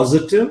is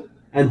positive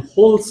and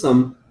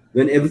wholesome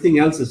when everything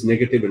else is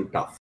negative and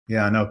tough.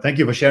 Yeah, no, thank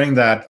you for sharing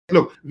that.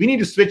 Look, we need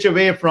to switch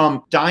away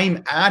from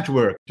time at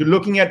work to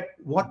looking at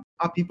what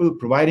are people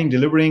providing,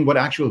 delivering, what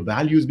actual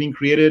value is being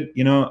created.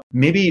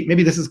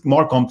 Maybe this is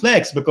more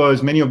complex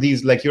because many of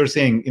these, like you're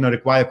saying,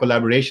 require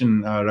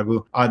collaboration,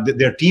 Raghu.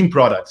 They're team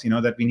products,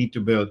 that we need to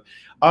build.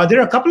 There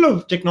are a couple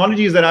of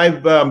technologies that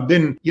I've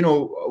been,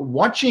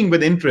 watching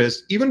with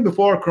interest even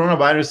before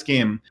coronavirus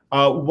came.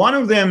 One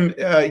of them,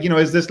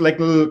 is this like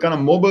little kind of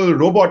mobile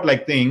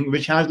robot-like thing,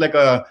 which has like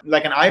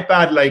an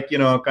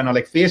iPad, kind of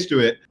like face to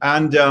it,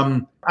 and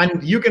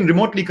and you can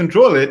remotely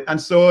control it. And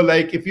so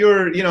like if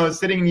you're,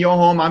 sitting in your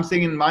home, I'm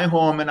sitting in my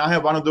home, and I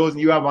have one of those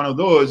and you have one of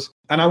those,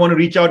 and I want to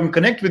reach out and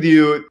connect with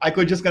you, I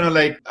could just kind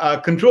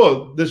of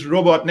control this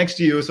robot next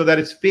to you so that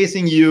it's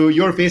facing you,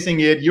 you're facing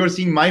it, you're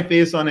seeing my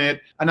face on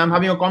it, and I'm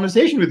having a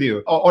conversation with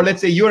you. Or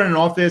let's say you're in an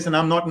office and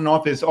I'm not in an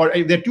office, or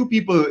there are two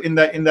people in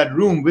that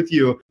room with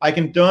you. I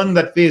can turn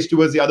that face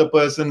towards the other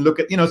person, look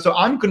at, so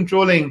I'm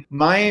controlling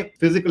my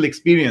physical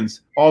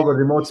experience of a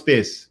remote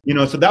space.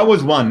 So that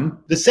was one.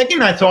 The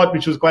second I thought,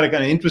 which was quite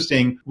kind of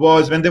interesting,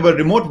 was when there were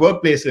remote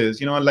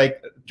workplaces,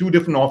 like two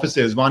different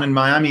offices, one in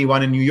Miami,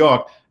 one in New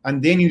York,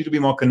 and they needed to be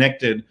more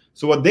connected.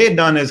 So what they've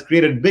done is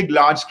created big,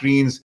 large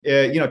screens,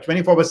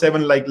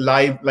 24/7, like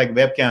live, like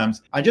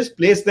webcams, and just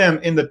place them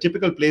in the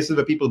typical places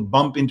where people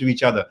bump into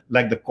each other,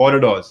 like the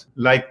corridors,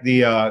 like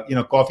the,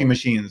 coffee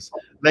machines,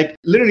 like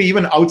literally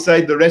even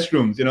outside the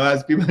restrooms,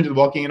 as people are just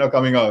walking in or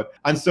coming out.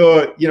 And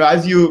so,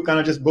 as you kind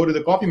of just go to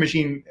the coffee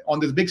machine on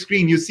this big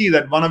screen, you see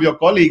that one of your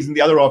colleagues in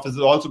the other office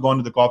has also gone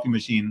to the coffee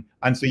machine.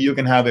 And so you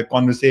can have a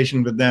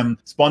conversation with them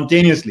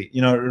spontaneously,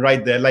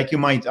 right there, like you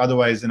might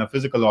otherwise in a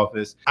physical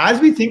office. As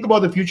we think about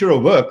the future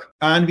of work,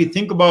 and we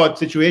think about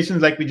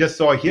situations like we just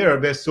saw here,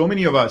 where so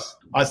many of us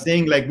are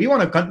saying like, we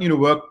want to continue to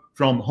work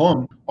from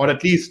home, or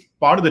at least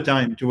part of the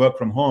time to work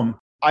from home.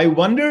 I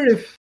wonder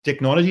if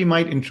technology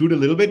might intrude a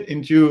little bit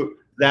into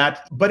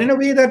that, but in a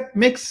way that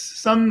makes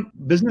some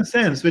business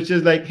sense, which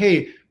is like,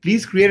 hey,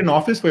 please create an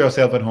office for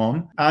yourself at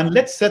home, and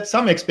let's set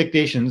some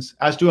expectations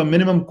as to a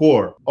minimum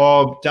core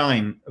of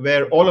time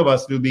where all of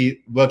us will be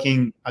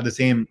working at the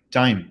same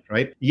time,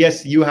 right?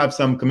 Yes, you have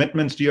some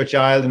commitments to your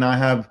child and I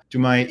have to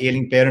my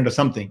ailing parent or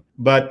something,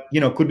 but,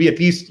 could we at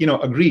least,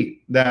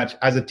 agree that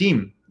as a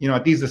team,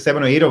 at least the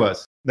 7 or 8 of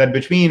us, that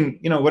between,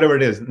 whatever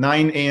it is,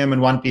 9 a.m.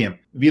 and 1 p.m.,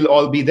 we'll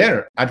all be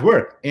there at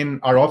work in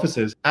our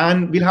offices,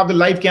 and we'll have the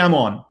live cam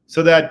on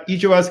so that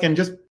each of us can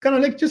just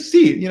kind of just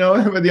see,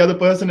 with the other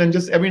person, and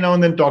just every now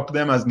and then talk to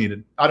them as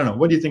needed. I don't know.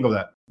 What do you think of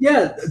that?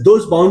 Yeah,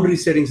 those boundary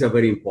settings are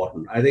very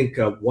important. I think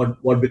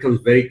what becomes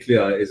very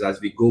clear is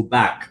as we go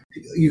back,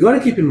 you got to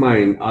keep in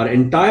mind our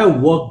entire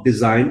work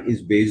design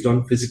is based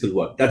on physical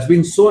work. That's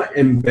been so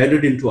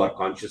embedded into our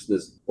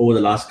consciousness over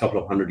the last couple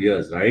of 100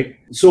 years, right?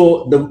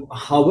 So,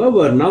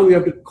 however, now we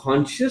have to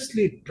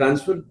consciously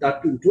transfer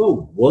that into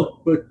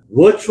a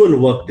virtual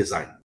work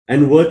design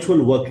and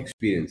virtual work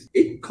experience.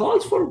 It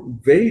calls for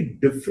very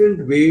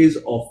different ways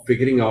of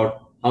figuring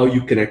out how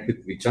you connect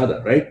with each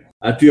other, right?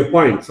 To your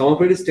point, some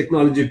of it is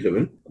technology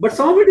driven, but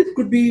some of it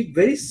could be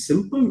very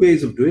simple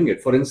ways of doing it.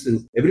 For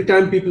instance, every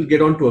time people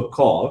get onto a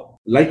call,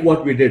 like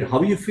what we did, how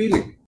are you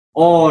feeling?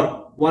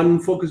 Or one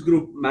focus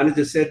group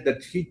manager said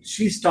that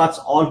she starts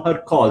all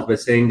her calls by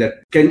saying that,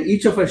 can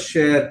each of us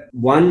share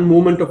one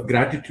moment of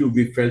gratitude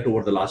we felt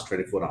over the last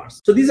 24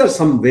 hours? So these are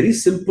some very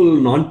simple,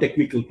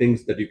 non-technical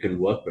things that you can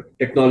work with.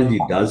 Technology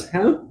does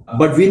help,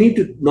 but we need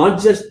to not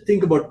just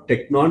think about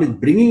technology,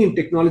 bringing in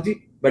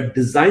technology, but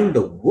design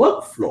the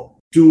workflow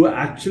to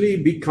actually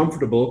be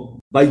comfortable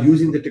by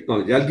using the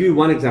technology. I'll give you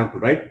one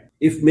example, right?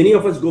 If many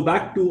of us go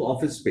back to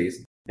office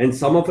space and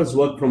some of us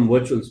work from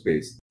virtual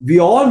space, we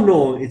all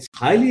know it's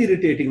highly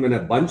irritating when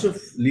a bunch of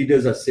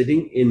leaders are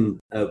sitting in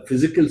a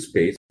physical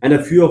space and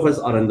a few of us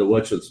are in the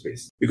virtual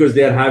space, because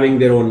they are having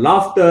their own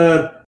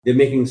laughter, they're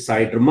making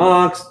side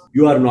remarks.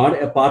 You are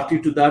not a party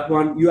to that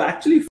one. You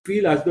actually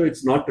feel as though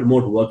it's not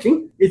remote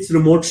working, it's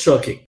remote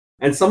shirking.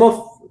 And some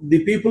of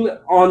the people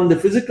on the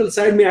physical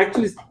side may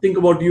actually think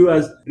about you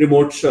as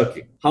remote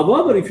shirking.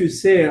 However, if you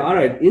say, all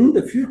right, in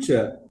the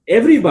future,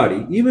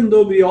 everybody, even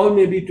though we all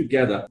may be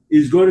together,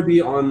 is going to be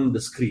on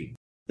the screen.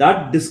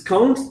 That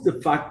discounts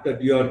the fact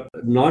that you're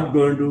not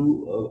going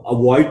to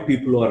avoid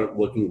people who are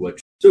working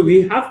virtually. So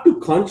we have to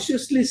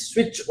consciously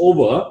switch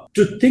over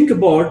to think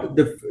about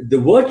the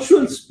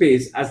virtual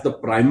space as the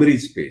primary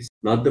space,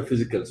 not the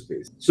physical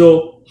space.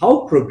 So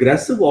how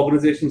progressive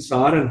organizations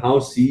are and how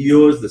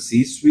CEOs, the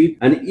C-suite,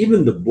 and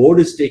even the board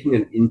is taking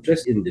an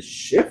interest in this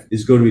shift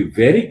is going to be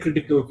very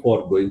critical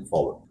for going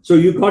forward. So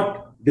you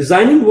got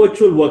designing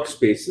virtual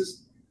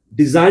workspaces,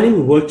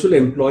 designing virtual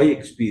employee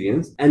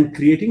experience, and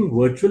creating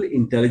virtual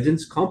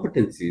intelligence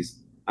competencies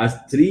as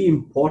 3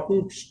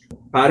 important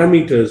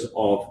parameters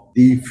of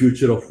the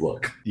future of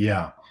work.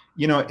 Yeah.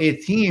 A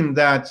theme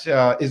that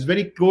is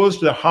very close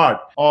to the heart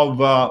of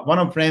one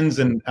of friends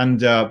and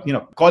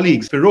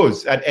colleagues,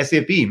 Feroz at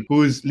SAP,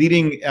 who's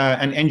leading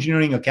an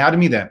engineering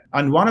academy there.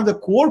 And one of the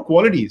core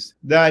qualities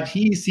that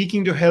he's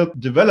seeking to help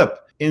develop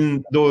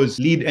in those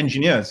lead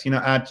engineers,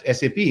 at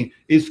SAP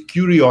is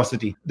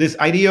curiosity. This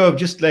idea of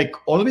just like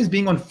always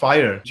being on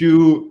fire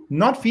to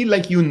not feel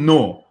like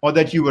or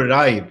that you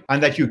arrived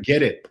and that you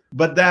get it,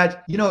 but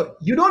that, you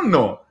don't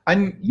know.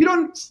 and you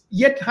don't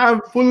yet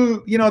have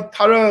full,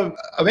 thorough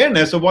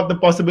awareness of what the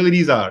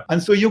possibilities are.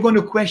 And so you're going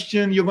to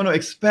question, you're going to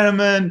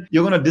experiment,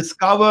 you're going to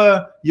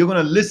discover, you're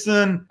going to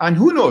listen, and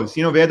who knows,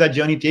 where that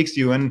journey takes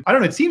you. And I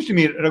don't know, it seems to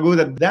me, Raghu,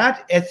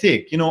 that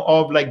ethic,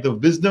 of like the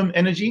wisdom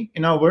energy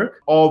in our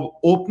work, of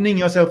opening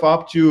yourself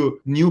up to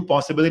new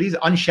possibilities,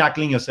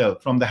 unshackling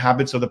yourself from the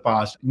habits of the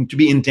past, to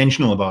be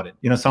intentional about it,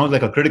 sounds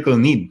like a critical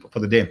need for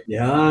the day.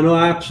 Yeah, no,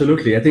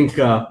 absolutely. I think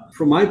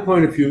from my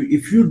point of view,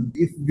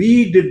 if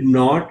we did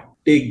not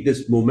take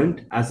this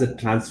moment as a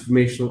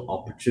transformational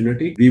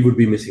opportunity, we would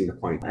be missing the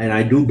point. And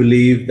I do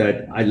believe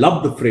that I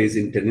love the phrase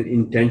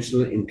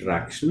intentional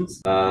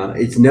interactions.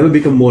 It's never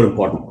become more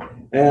important.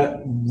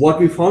 What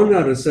we found in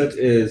our research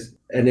is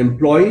an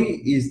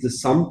employee is the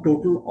sum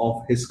total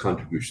of his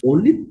contribution.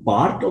 Only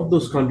part of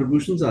those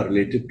contributions are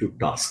related to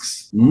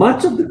tasks.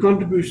 Much of the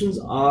contributions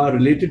are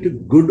related to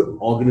good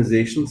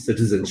organizational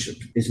citizenship.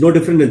 It's no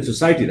different in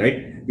society,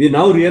 right? We are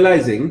now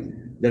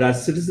realizing that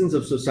as citizens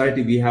of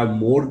society, we have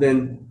more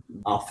than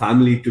our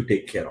family to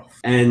take care of.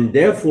 And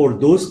therefore,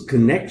 those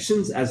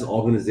connections as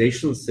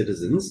organizational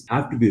citizens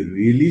have to be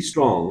really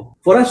strong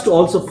for us to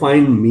also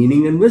find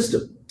meaning and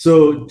wisdom.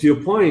 So to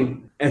your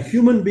point, a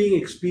human being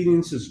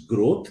experiences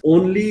growth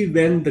only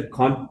when the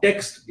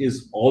context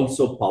is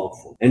also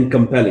powerful and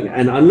compelling.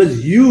 And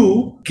unless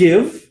you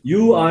give,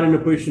 you are in a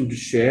position to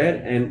share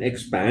and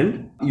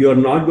expand, you're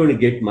not going to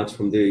get much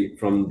from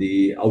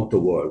the outer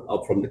world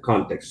or from the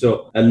context.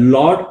 So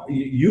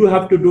you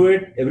have to do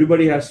it,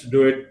 everybody has to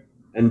do it.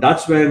 And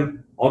that's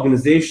when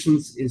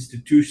organizations,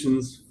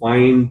 institutions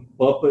find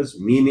purpose,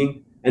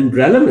 meaning, and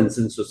relevance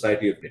in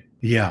society of today.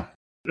 Yeah.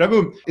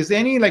 Raghu, is there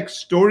any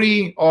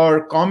story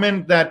or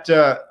comment that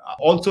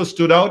also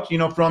stood out,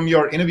 from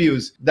your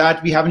interviews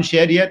that we haven't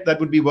shared yet that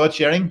would be worth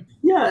sharing?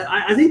 Yeah,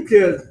 I think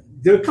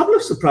there are a couple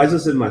of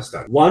surprises in my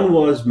study. One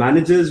was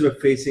managers were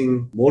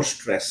facing more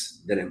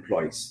stress than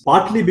employees,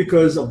 partly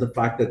because of the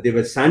fact that they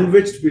were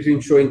sandwiched between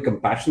showing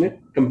compassion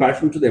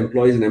to the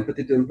employees and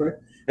empathy to the employees,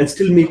 and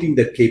still meeting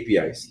their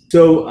KPIs.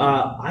 So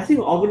I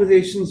think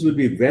organizations would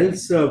be well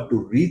served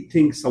to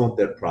rethink some of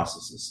their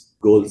processes.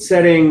 Goal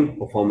setting,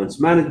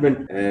 performance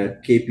management,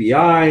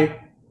 KPI,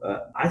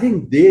 I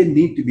think they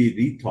need to be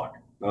rethought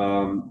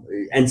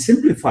and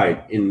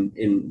simplified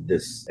in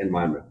this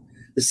environment.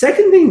 The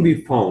second thing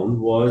we found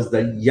was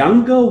that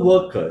younger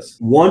workers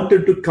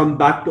wanted to come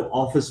back to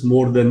office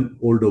more than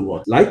older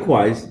workers.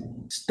 Likewise,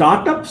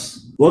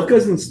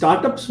 workers in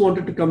startups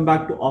wanted to come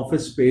back to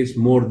office space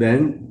more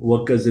than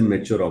workers in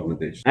mature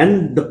organizations.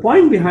 And the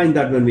point behind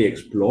that when we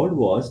explored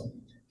was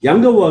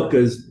younger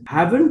workers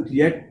haven't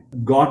yet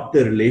got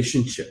the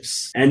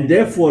relationships and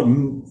therefore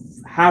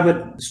have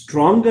a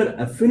stronger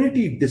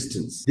affinity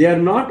distance. They are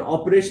not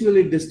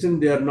operationally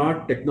distant, they are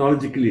not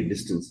technologically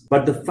distant.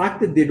 But the fact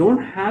that they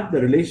don't have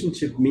the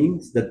relationship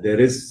means that there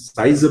is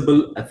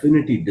sizable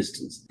affinity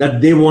distance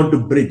that they want to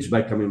bridge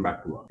by coming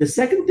back to work. The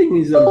second thing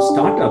is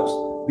startups.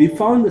 We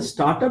found the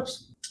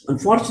startups,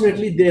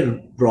 unfortunately, their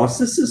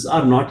processes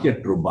are not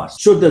yet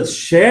robust. So the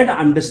shared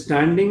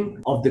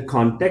understanding of the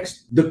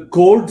context, the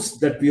codes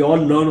that we all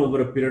learn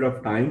over a period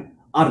of time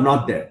are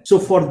not there. So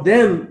for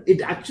them,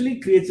 it actually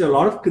creates a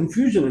lot of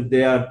confusion if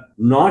they are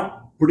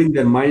not putting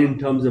their mind in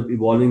terms of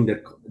evolving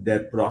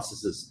their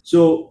processes.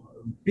 So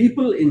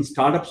people in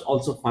startups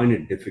also find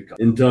it difficult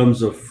in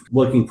terms of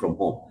working from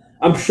home.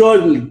 I'm sure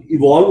it'll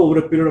evolve over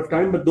a period of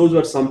time, but those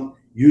were some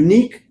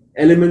unique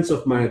elements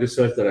of my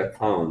research that I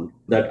found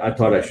that I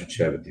thought I should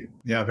share with you.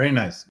 Yeah, very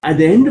nice. At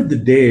the end of the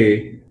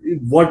day,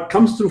 what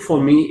comes through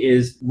for me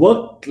is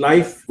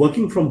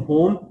working from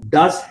home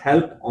does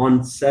help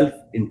on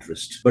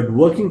self-interest, but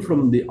working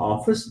from the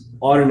office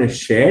or in a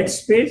shared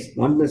space,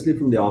 not necessarily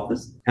from the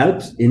office,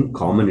 helps in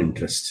common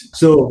interest.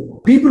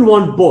 So people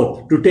want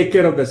both to take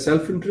care of their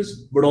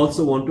self-interest, but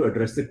also want to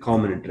address the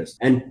common interest.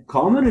 And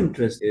common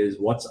interest is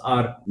what's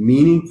our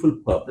meaningful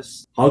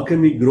purpose? How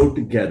can we grow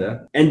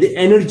together? And the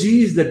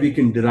energies that we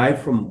can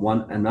derive from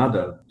one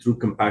another through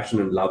compassion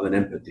and love and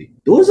empathy.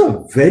 Those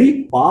are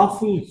very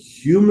powerful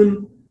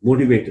human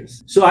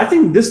motivators. So I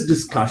think this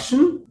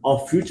discussion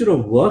of future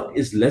of work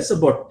is less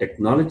about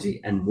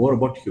technology and more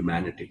about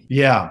humanity.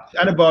 Yeah,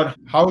 and about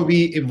how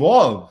we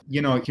evolve,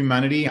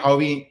 humanity, how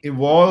we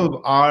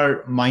evolve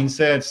our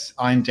mindsets,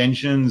 our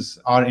intentions,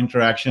 our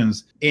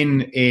interactions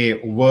in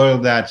a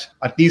world that,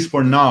 at least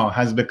for now,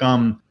 has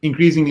become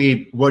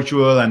increasingly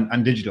virtual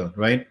and digital,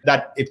 right?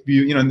 That if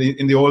you,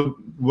 in the old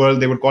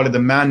world, they would call it the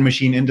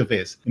man-machine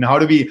interface. How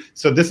do we,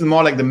 so this is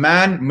more like the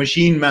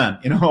man-machine-man,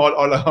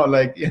 or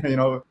like,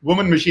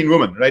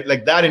 woman-machine-woman, right?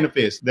 Like that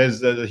interface.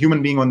 There's a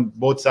human being on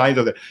both sides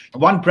of it.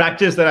 One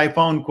practice that I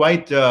found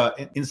quite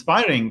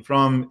inspiring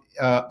from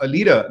a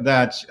leader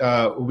that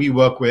we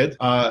work with.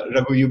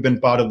 Raghu, you've been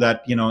part of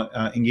that,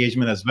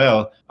 engagement as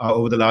well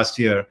over the last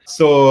year.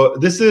 So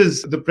this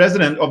is the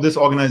president of this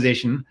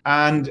organization.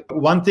 And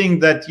one thing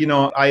that,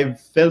 I've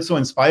felt so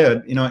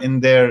inspired, in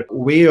their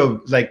way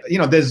of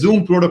their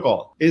Zoom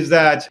protocol is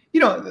that,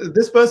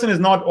 this person is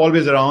not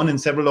always around in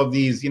several of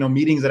these,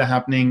 meetings that are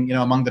happening,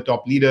 among the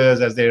top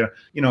leaders as they're,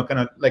 kind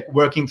of like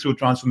working through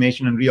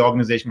transformation and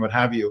reorganization, what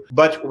have you.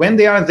 But when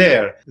they are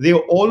there, they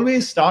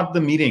always start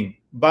the meeting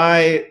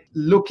by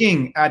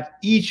looking at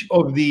each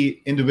of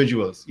the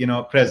individuals,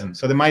 present.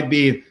 So there might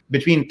be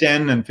between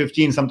 10 and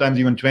 15, sometimes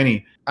even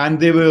 20. And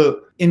they will,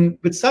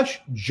 with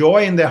such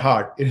joy in their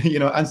heart,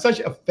 and such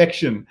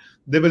affection,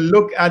 they will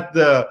look at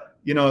the,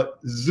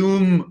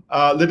 Zoom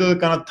little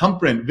kind of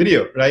thumbprint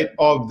video, right,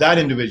 of that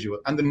individual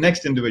and the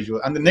next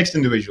individual and the next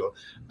individual.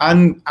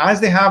 And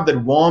as they have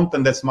that warmth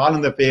and that smile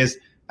on their face,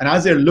 and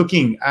as they're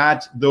looking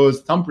at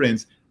those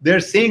thumbprints, they're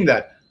saying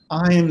that,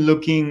 I am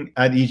looking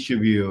at each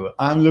of you.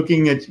 I'm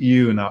looking at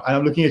you now, and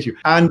I'm looking at you.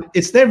 And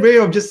it's their way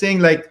of just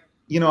saying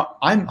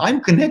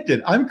I'm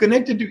connected. I'm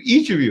connected to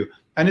each of you.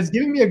 And it's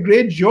giving me a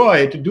great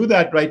joy to do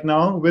that right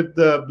now with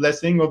the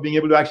blessing of being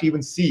able to actually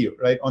even see you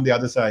right on the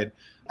other side.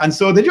 And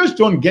so they just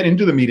don't get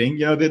into the meeting.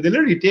 They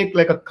literally take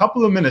like a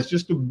couple of minutes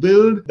just to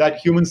build that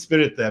human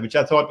spirit there, which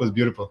I thought was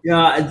beautiful.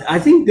 Yeah, I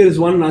think there is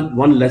one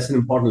important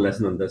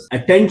lesson on this.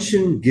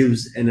 Attention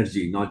gives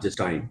energy, not just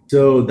time.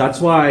 So that's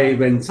why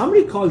when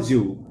somebody calls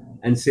you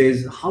and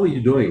says, how are you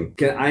doing?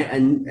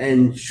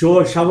 And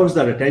showers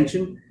that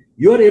attention,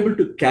 you are able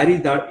to carry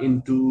that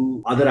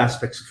into other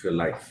aspects of your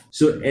life.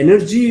 So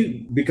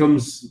energy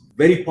becomes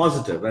very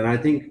positive. And I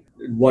think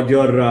what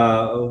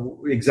your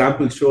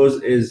example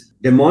shows is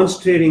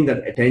demonstrating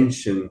that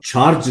attention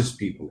charges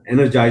people,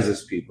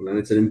 energizes people. And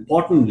it's an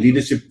important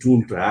leadership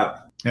tool to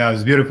have. Yeah, it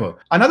was beautiful.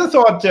 Another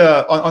thought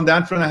on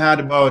that front I had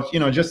about,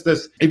 just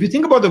this, if you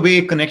think about the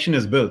way connection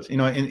is built,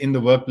 in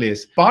the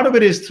workplace, part of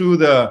it is through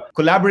the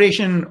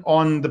collaboration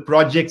on the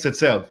projects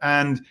itself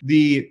and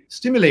the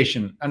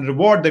stimulation and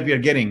reward that we are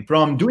getting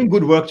from doing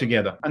good work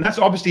together. And that's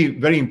obviously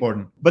very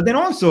important. But then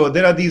also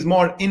there are these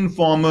more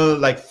informal,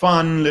 like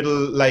fun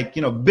little,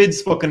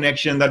 bids for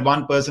connection that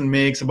one person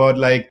makes about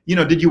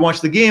did you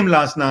watch the game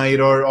last night?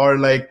 Or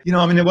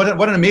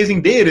what an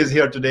amazing day it is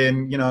here today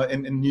in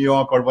New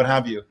York or what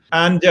have you.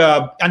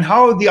 And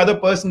how the other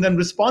person then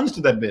responds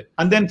to that bit.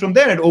 And then from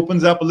there, it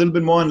opens up a little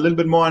bit more and a little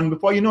bit more. And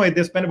before you know it,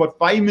 they spend about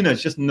 5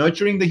 minutes just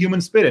nurturing the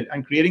human spirit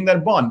and creating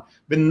that bond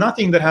with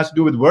nothing that has to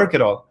do with work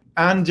at all.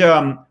 And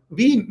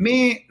we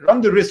may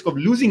run the risk of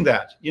losing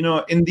that,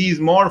 in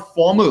these more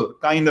formal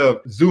kind of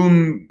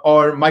Zoom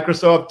or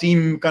Microsoft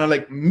team kind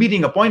of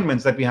meeting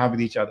appointments that we have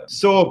with each other.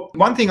 So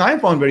one thing I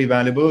found very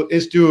valuable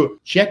is to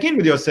check in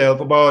with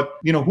yourself about,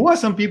 who are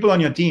some people on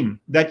your team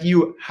that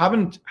you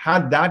haven't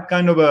had that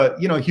kind of a,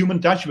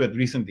 human touch with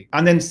recently.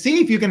 And then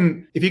see if you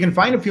can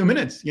find a few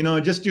minutes,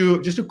 just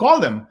to call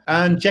them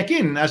and check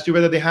in as to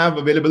whether they have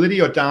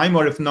availability or time,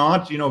 or if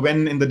not,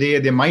 when in the day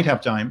they might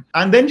have time.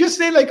 And then just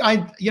say I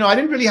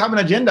didn't really have an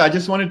agenda. I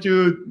just wanted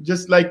to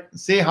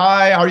say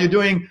hi, how are you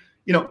doing?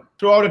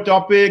 Throw out a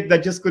topic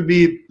that just could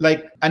be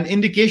an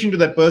indication to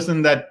that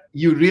person that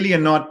you really are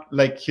not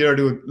here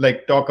to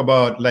talk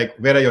about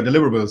where are your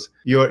deliverables.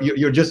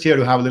 You're just here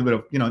to have a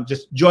little bit of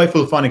just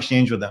joyful fun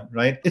exchange with them,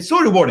 right? It's so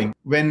rewarding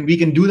when we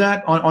can do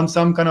that on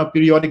some kind of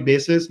periodic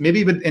basis,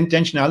 maybe with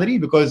intentionality,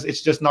 because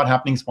it's just not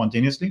happening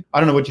spontaneously. I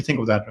don't know what you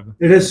think of that, Raghu.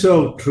 It is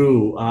so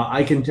true.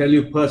 I can tell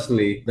you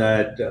personally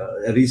that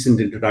a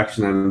recent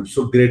introduction I'm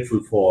so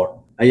grateful for.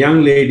 A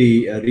young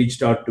lady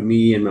reached out to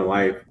me and my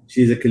wife.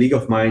 She's a colleague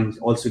of mine,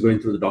 also going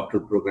through the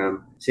doctoral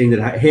program, saying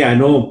that, hey, I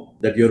know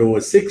that you're over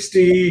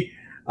 60.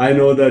 I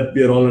know that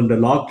we're all under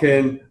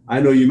lock-in. I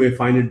know you may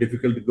find it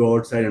difficult to go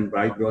outside and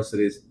buy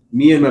groceries.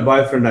 Me and my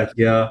boyfriend are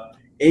here.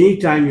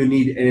 Anytime you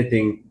need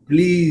anything,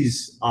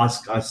 please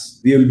ask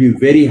us. We will be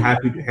very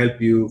happy to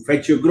help you.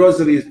 Fetch your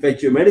groceries,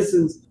 fetch your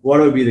medicines,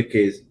 whatever be the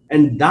case.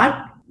 And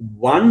that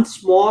one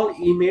small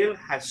email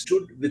has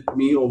stood with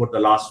me over the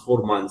last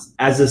 4 months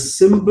as a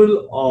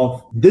symbol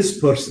of this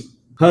person,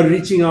 her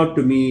reaching out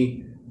to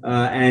me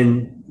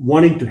and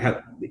wanting to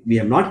help. We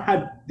have not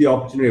had the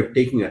opportunity of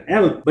taking her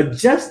help, but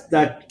just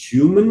that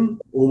human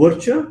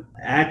overture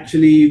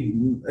actually,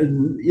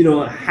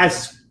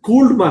 has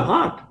cooled my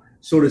heart,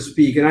 so to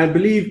speak. And I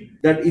believe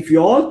that if you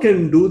all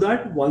can do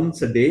that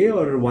once a day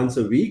or once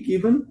a week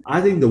even,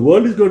 I think the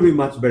world is going to be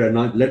much better,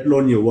 not let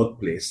alone your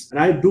workplace. And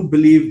I do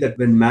believe that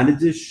when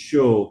managers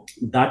show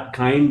that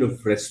kind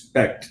of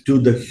respect to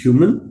the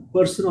human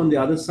person on the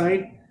other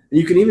side, and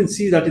you can even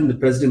see that in the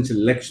presidential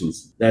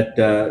elections, that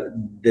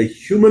the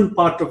human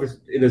part of it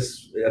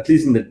is, at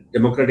least in the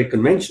Democratic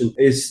Convention,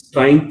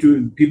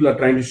 people are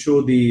trying to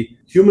show the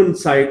human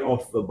side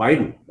of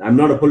Biden. I'm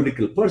not a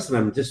political person.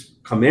 I'm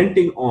just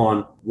commenting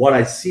on what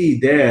I see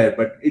there,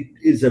 but it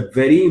is a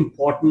very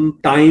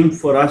important time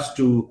for us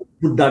to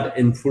put that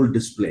in full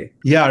display.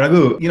 Yeah,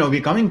 Raghu,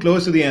 we're coming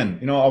close to the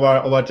end, of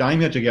our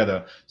time here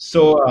together.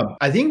 So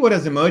I think what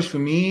has emerged for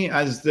me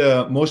as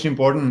the most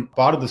important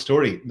part of the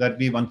story that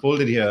we've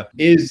unfolded here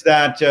is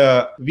that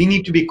we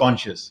need to be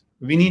conscious.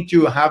 We need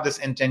to have this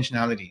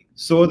intentionality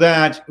so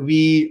that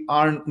we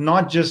are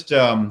not just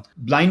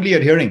blindly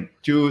adhering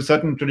to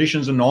certain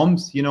traditions and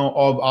norms,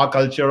 of our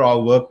culture, our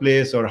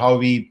workplace, or how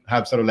we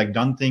have sort of like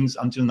done things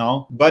until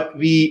now. But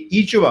we,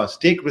 each of us,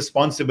 take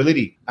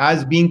responsibility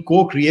as being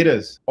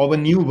co-creators of a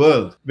new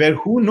world where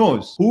who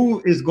knows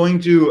who is going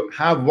to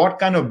have what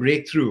kind of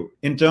breakthrough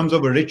in terms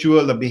of a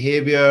ritual, a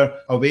behavior,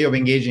 a way of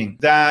engaging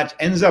that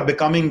ends up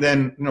becoming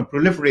then,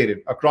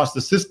 proliferated across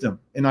the system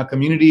in our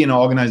community, in our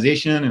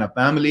organization, in our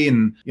family,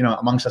 and,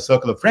 amongst our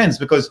circle of friends,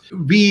 because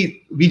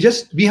we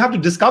have to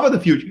discover the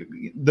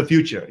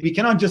future. We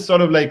cannot just sort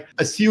of like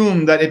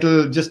assume that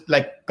it'll just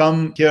like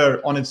come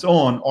here on its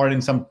own or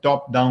in some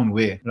top-down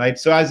way, right?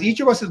 So as each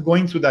of us is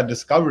going through that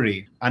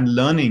discovery and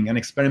learning and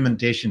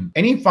experimentation,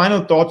 any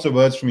final thoughts or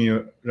words from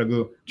you,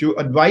 Raghu, to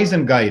advise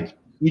and guide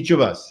each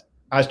of us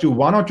as to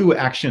one or two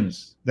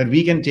actions that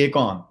we can take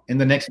on in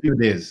the next few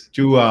days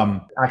to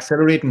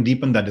accelerate and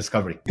deepen that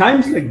discovery?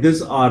 Times like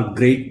this are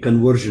great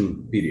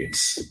conversion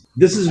periods.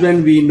 This is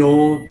when we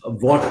know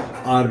what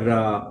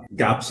our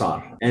gaps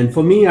are. And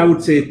for me, I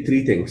would say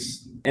three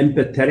things: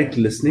 empathetic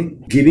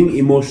listening, giving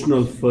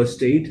emotional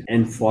first aid,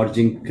 and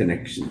forging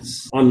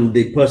connections. On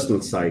the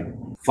personal side,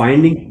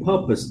 finding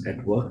purpose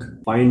at work,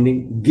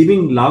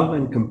 giving love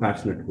and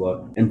compassion at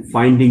work, and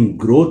finding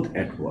growth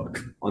at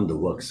work on the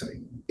work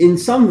side. In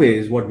some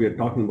ways, what we are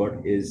talking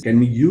about is, can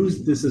we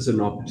use this as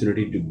an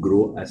opportunity to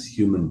grow as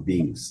human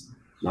beings,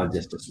 not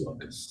just as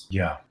workers?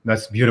 Yeah,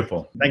 that's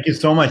beautiful. Thank you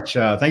so much.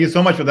 Thank you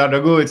so much for that,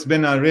 Raghu. It's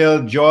been a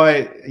real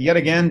joy yet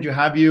again to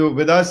have you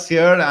with us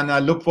here. And I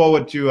look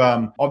forward to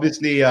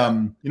obviously,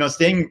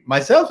 staying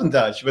myself in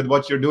touch with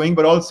what you're doing,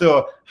 but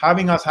also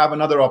having us have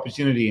another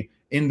opportunity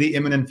in the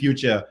imminent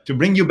future to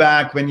bring you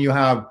back when you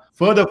have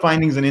further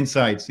findings and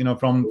insights,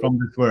 from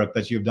this work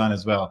that you've done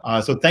as well.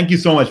 So thank you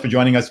so much for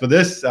joining us for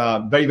this.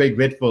 Very, very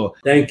grateful.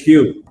 Thank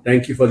you.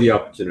 Thank you for the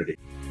opportunity.